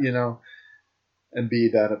 Yeah. You know? And be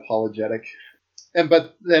that apologetic.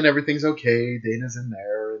 But then everything's okay. Dana's in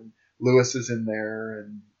there, and Lewis is in there,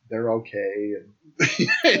 and they're okay. And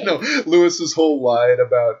you know, Lewis's whole line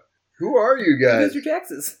about, who are you guys? Who does your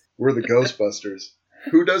taxes? We're the Ghostbusters.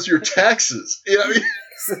 Who does your taxes? You know,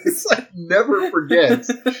 It's like never forget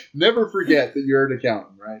that you're an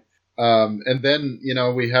accountant, right? And then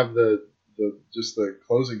we have the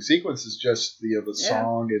closing sequence is just the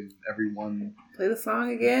song and everyone play the song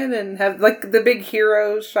again and have like the big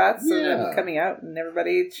hero shots of them coming out and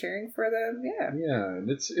everybody cheering for them. And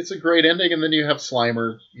it's a great ending. And then you have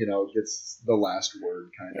Slimer, gets the last word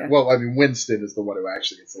kind of. Yeah. Well, I mean, Winston is the one who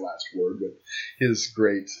actually gets the last word with his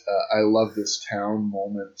great "I love this town"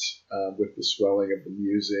 moment with the swelling of the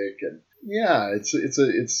music, and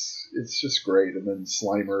it's just great. And then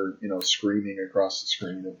Slimer, screaming across the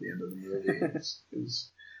screen at the end of the movie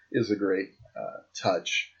is a great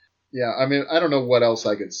touch. Yeah, I mean, I don't know what else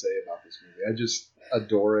I could say about this movie. I just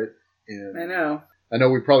adore it. And I know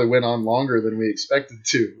we probably went on longer than we expected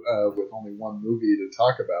to with only one movie to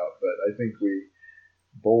talk about, but I think we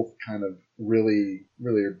both kind of really,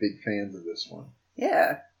 really are big fans of this one.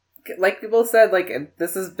 Yeah. Like people said, like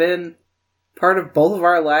this has been part of both of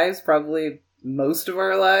our lives, probably most of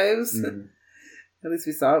our lives. Mm-hmm. At least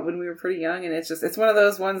we saw it when we were pretty young, and it's one of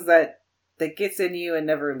those ones that gets in you and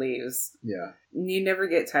never leaves. Yeah. You never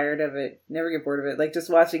get tired of it, never get bored of it. Like just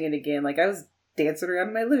watching it again, like I was dancing around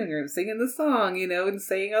in my living room, singing the song, and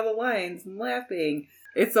saying all the lines and laughing.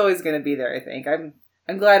 It's always going to be there, I think.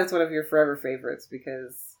 I'm glad it's one of your forever favorites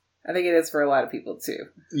because I think it is for a lot of people too.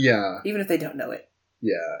 Yeah. Even if they don't know it.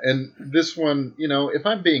 Yeah. And this one, if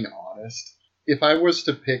I'm being honest, if I was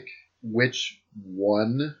to pick which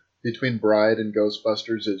one between Bride and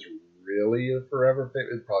Ghostbusters is really a forever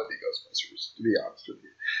favorite, it'd probably be Ghostbusters, to be honest with you.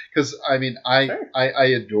 Because, I mean, I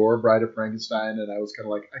adore Bride of Frankenstein, and I was kind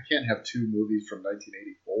of like, I can't have two movies from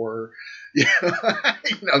 1984,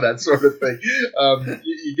 that sort of thing.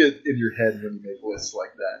 You get in your head when you make lists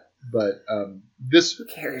like that. But this... Who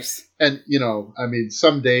cares? And, I mean,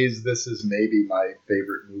 some days this is maybe my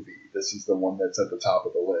favorite movie. This is the one that's at the top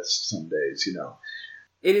of the list some days,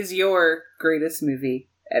 It is your greatest movie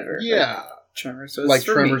ever. Yeah. Like Tremors was like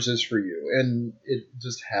for Tremors me. Is for you. And it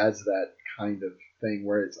just has that kind of thing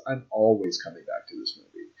where I'm always coming back to this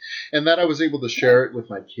movie. And that I was able to share it with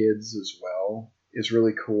my kids as well is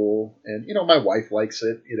really cool. And, my wife likes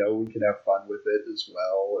it. We can have fun with it as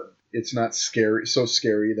well. And it's not so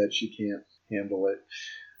scary that she can't handle it.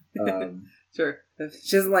 Sure.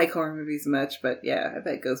 She doesn't like horror movies much, but yeah, I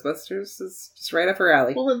bet Ghostbusters is just right up her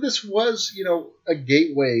alley. Well, and this was, a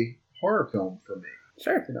gateway horror film for me.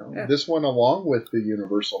 Sure. This one along with the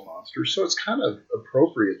Universal Monsters, so it's kind of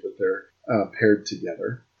appropriate that they're paired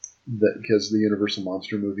together. Because the Universal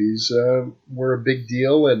Monster movies were a big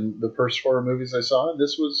deal, and the first horror movies I saw, and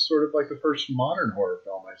this was sort of like the first modern horror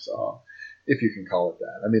film I saw, if you can call it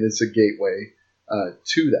that. I mean, it's a gateway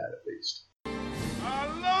to that, at least. I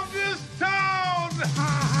love this town!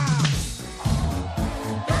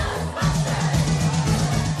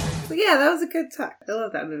 So yeah, that was a good talk. I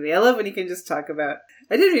love that movie. I love when you can just talk about...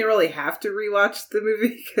 I didn't even really have to rewatch the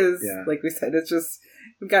movie, because, like we said, it's just...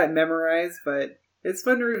 We've got it memorized, but... It's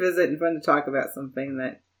fun to revisit and fun to talk about something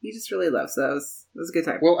that you just really love. So it was a good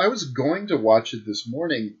time. Well, I was going to watch it this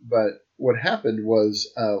morning, but what happened was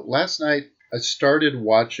last night I started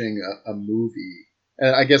watching a movie.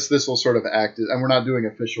 And I guess this will sort of act as... And we're not doing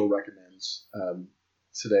official recommends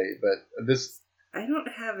today, but this... I don't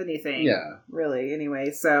have anything. Yeah. Really,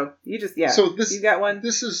 anyway. So you just... Yeah. So this, you got one?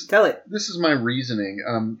 Tell it. This is my reasoning.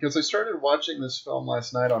 Because I started watching this film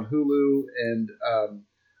last night on Hulu, and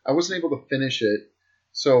I wasn't able to finish it.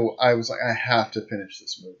 So I was like, I have to finish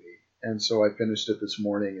this movie. And so I finished it this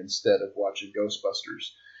morning instead of watching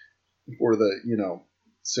Ghostbusters for the,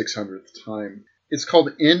 600th time. It's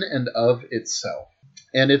called In and of Itself.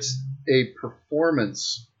 And it's a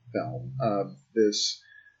performance film of this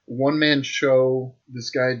one-man show this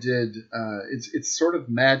guy did. It's sort of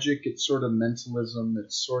magic. It's sort of mentalism.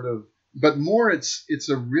 It's sort of... But more, it's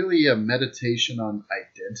really a meditation on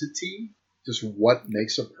identity. Just what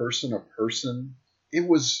makes a person a person. It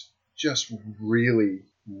was just really,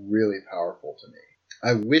 really powerful to me.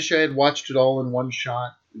 I wish I had watched it all in one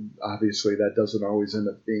shot. Obviously, that doesn't always end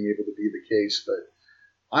up being able to be the case, but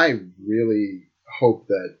I really hope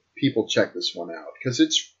that people check this one out, because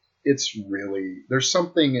it's really... There's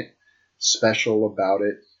something special about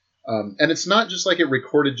it. And it's not just like it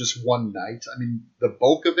recorded just one night. I mean, the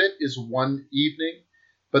bulk of it is one evening,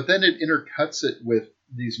 but then it intercuts it with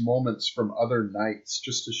these moments from other nights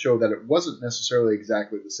just to show that it wasn't necessarily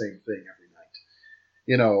exactly the same thing every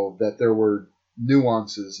night. That there were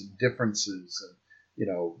nuances and differences and,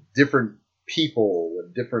 different people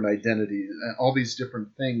and different identities and all these different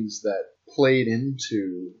things that played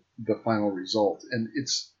into the final result. And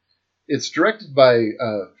it's directed by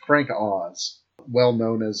Frank Oz, well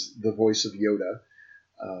known as the voice of Yoda.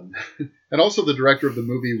 And also the director of the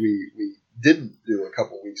movie we didn't do a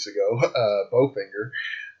couple weeks ago, Bowfinger.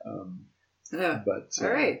 But all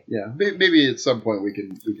right. Yeah, maybe at some point we can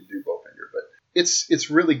do Bowfinger, but it's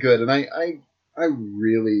really good, and I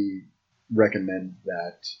really recommend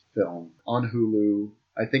that film on Hulu.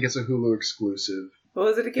 I think it's a Hulu exclusive. What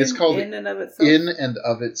was it again? It's called In and of Itself. In and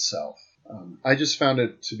of Itself. I just found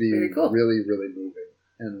it to be Very cool. really, really moving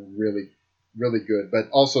and really, really good, but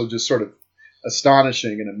also just sort of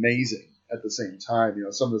astonishing and amazing at the same time. You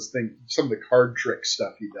know, some of the card trick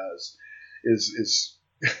stuff he does is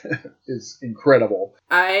is incredible.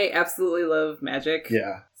 I absolutely love magic.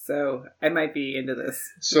 Yeah. So I might be into this.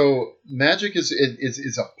 So magic is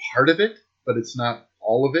a part of it, but it's not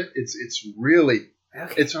all of it. It's really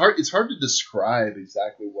it's hard to describe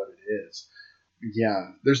exactly what it is.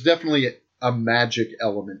 Yeah, there's definitely a magic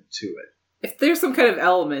element to it. If there's some kind of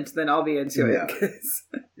element, then I'll be into it. 'Cause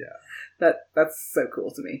that's so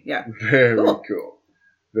cool to me. Yeah. Very cool.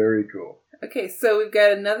 Very cool. Okay, so we've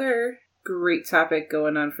got another great topic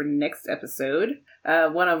going on for next episode.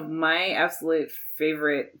 One of my absolute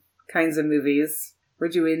favorite kinds of movies. We're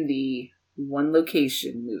doing the One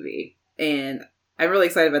Location movie. And I'm really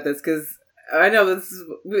excited about this because I know this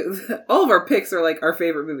is, all of our picks are like our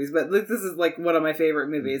favorite movies, but this is like one of my favorite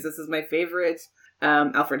movies. This is my favorite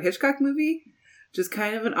Alfred Hitchcock movie. Just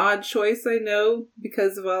kind of an odd choice, I know,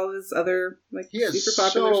 because of all his other like super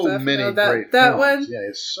popular so stuff. Many that great that films. one, Yeah,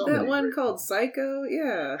 it's so that many one great called Psycho,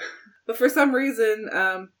 yeah. But for some reason,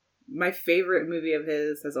 my favorite movie of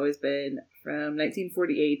his has always been from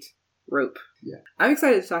 1948, Rope. Yeah, I'm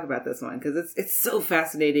excited to talk about this one because it's so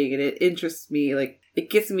fascinating and it interests me. Like it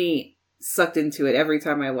gets me sucked into it every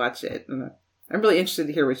time I watch it. And I'm really interested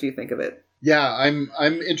to hear what you think of it. Yeah,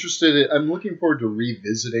 I'm interested. I'm looking forward to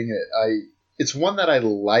revisiting it. It's one that I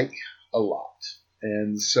like a lot,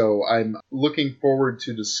 and so I'm looking forward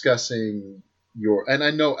to discussing And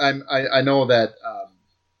I know that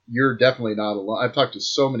you're definitely not alone. I've talked to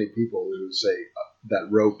so many people who say that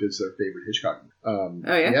Rope is their favorite Hitchcock. Oh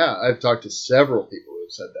yeah. Yeah, I've talked to several people who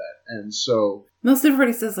have said that, and so most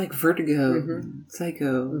everybody says like Vertigo,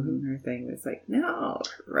 Psycho, and everything. It's like no,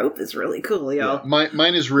 Rope is really cool, y'all. Yeah,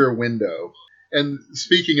 mine is Rear Window. And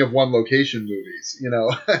speaking of One Location movies, you know,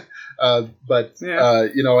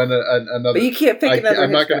 you know, and another. But you can't pick another.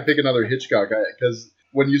 I'm not going to pick another Hitchcock because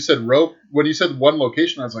when you said Rope, when you said One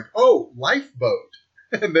Location, I was like, oh, Lifeboat,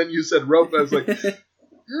 and then you said Rope, I was like,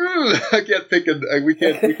 I can't pick. We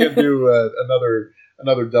can't do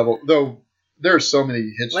another double. Though there are so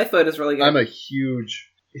many Hitchcock. Lifeboat is really good. I'm a huge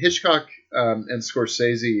Hitchcock and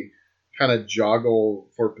Scorsese kind of joggle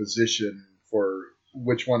for position for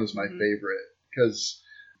which one is my favorite. Because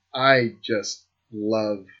I just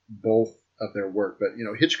love both of their work. But, you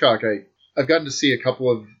know, Hitchcock, I've gotten to see a couple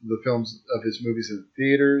of the films of his movies in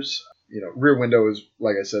theaters. You know, Rear Window is,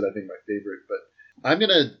 like I said, I think my favorite. But I'm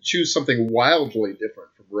going to choose something wildly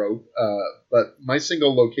different from Rope. But my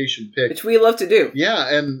single location pick... Which we love to do. Yeah,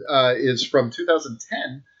 and is from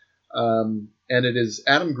 2010. And it is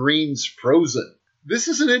Adam Green's Frozen. This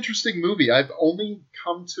is an interesting movie. I've only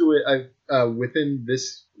come to it within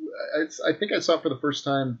this... I think I saw it for the first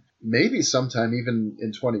time, maybe sometime even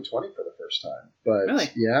in 2020 for the first time. But really?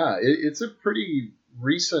 Yeah, it's a pretty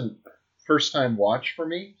recent first-time watch for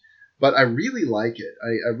me. But I really like it.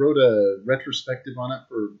 I wrote a retrospective on it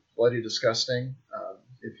for Bloody Disgusting.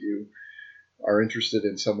 If you are interested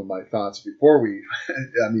in some of my thoughts before we,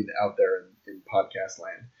 out there in podcast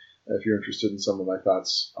land, if you're interested in some of my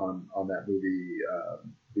thoughts on that movie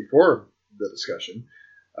before the discussion,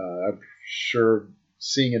 I'm sure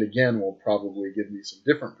seeing it again will probably give me some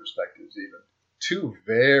different perspectives even. Two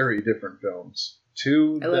very different films.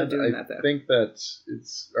 I love doing that, though. I think that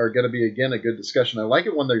are going to be, again, a good discussion. I like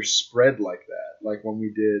it when they're spread like that. Like when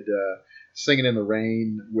we did Singing in the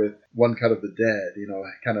Rain with One Cut of the Dead, you know,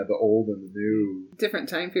 kind of the old and the new. Different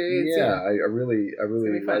time periods. Yeah, I really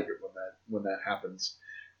like it when that happens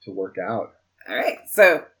to work out. All right,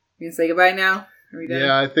 so you can say goodbye now. Are we done?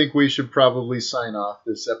 Yeah, I think we should probably sign off.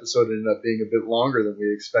 This episode ended up being a bit longer than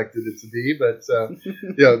we expected it to be, but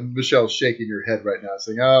Michelle's shaking her head right now,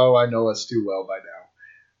 saying, "Oh, I know us too well by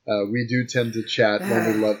now." We do tend to chat when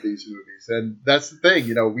we love these movies, and that's the thing.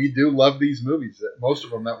 You know, we do love these movies. Most of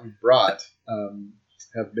them that we've brought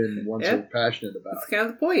have been ones we're passionate about. That's kind of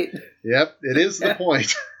the point. Yep, it is the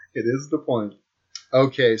point. It is the point.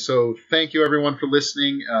 Okay, so thank you everyone for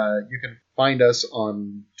listening. You can find us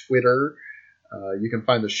on Twitter. You can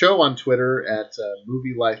find the show on Twitter at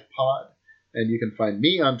Movie Life Pod, and you can find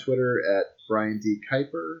me on Twitter at Brian D.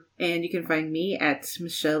 Kuiper. And you can find me at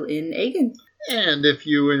Michelle N. Agan. And if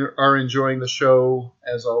you are enjoying the show,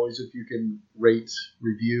 as always, if you can rate,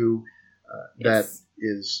 review, that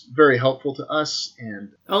is very helpful to us.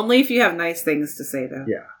 And only if you have nice things to say, though.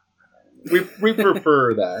 Yeah. We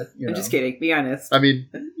prefer that. I'm just kidding. Be honest. I mean,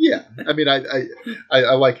 yeah. I mean,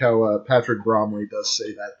 I like how Patrick Bromley does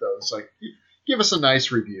say that, though. It's like, give us a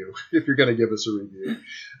nice review if you're going to give us a review.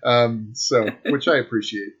 Which I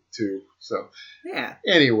appreciate, too. So, yeah.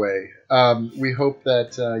 Anyway, we hope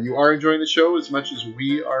that you are enjoying the show as much as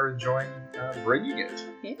we are enjoying bringing it.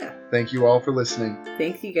 Yeah. Thank you all for listening.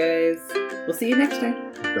 Thank you, guys. We'll see you next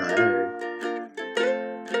time. Bye.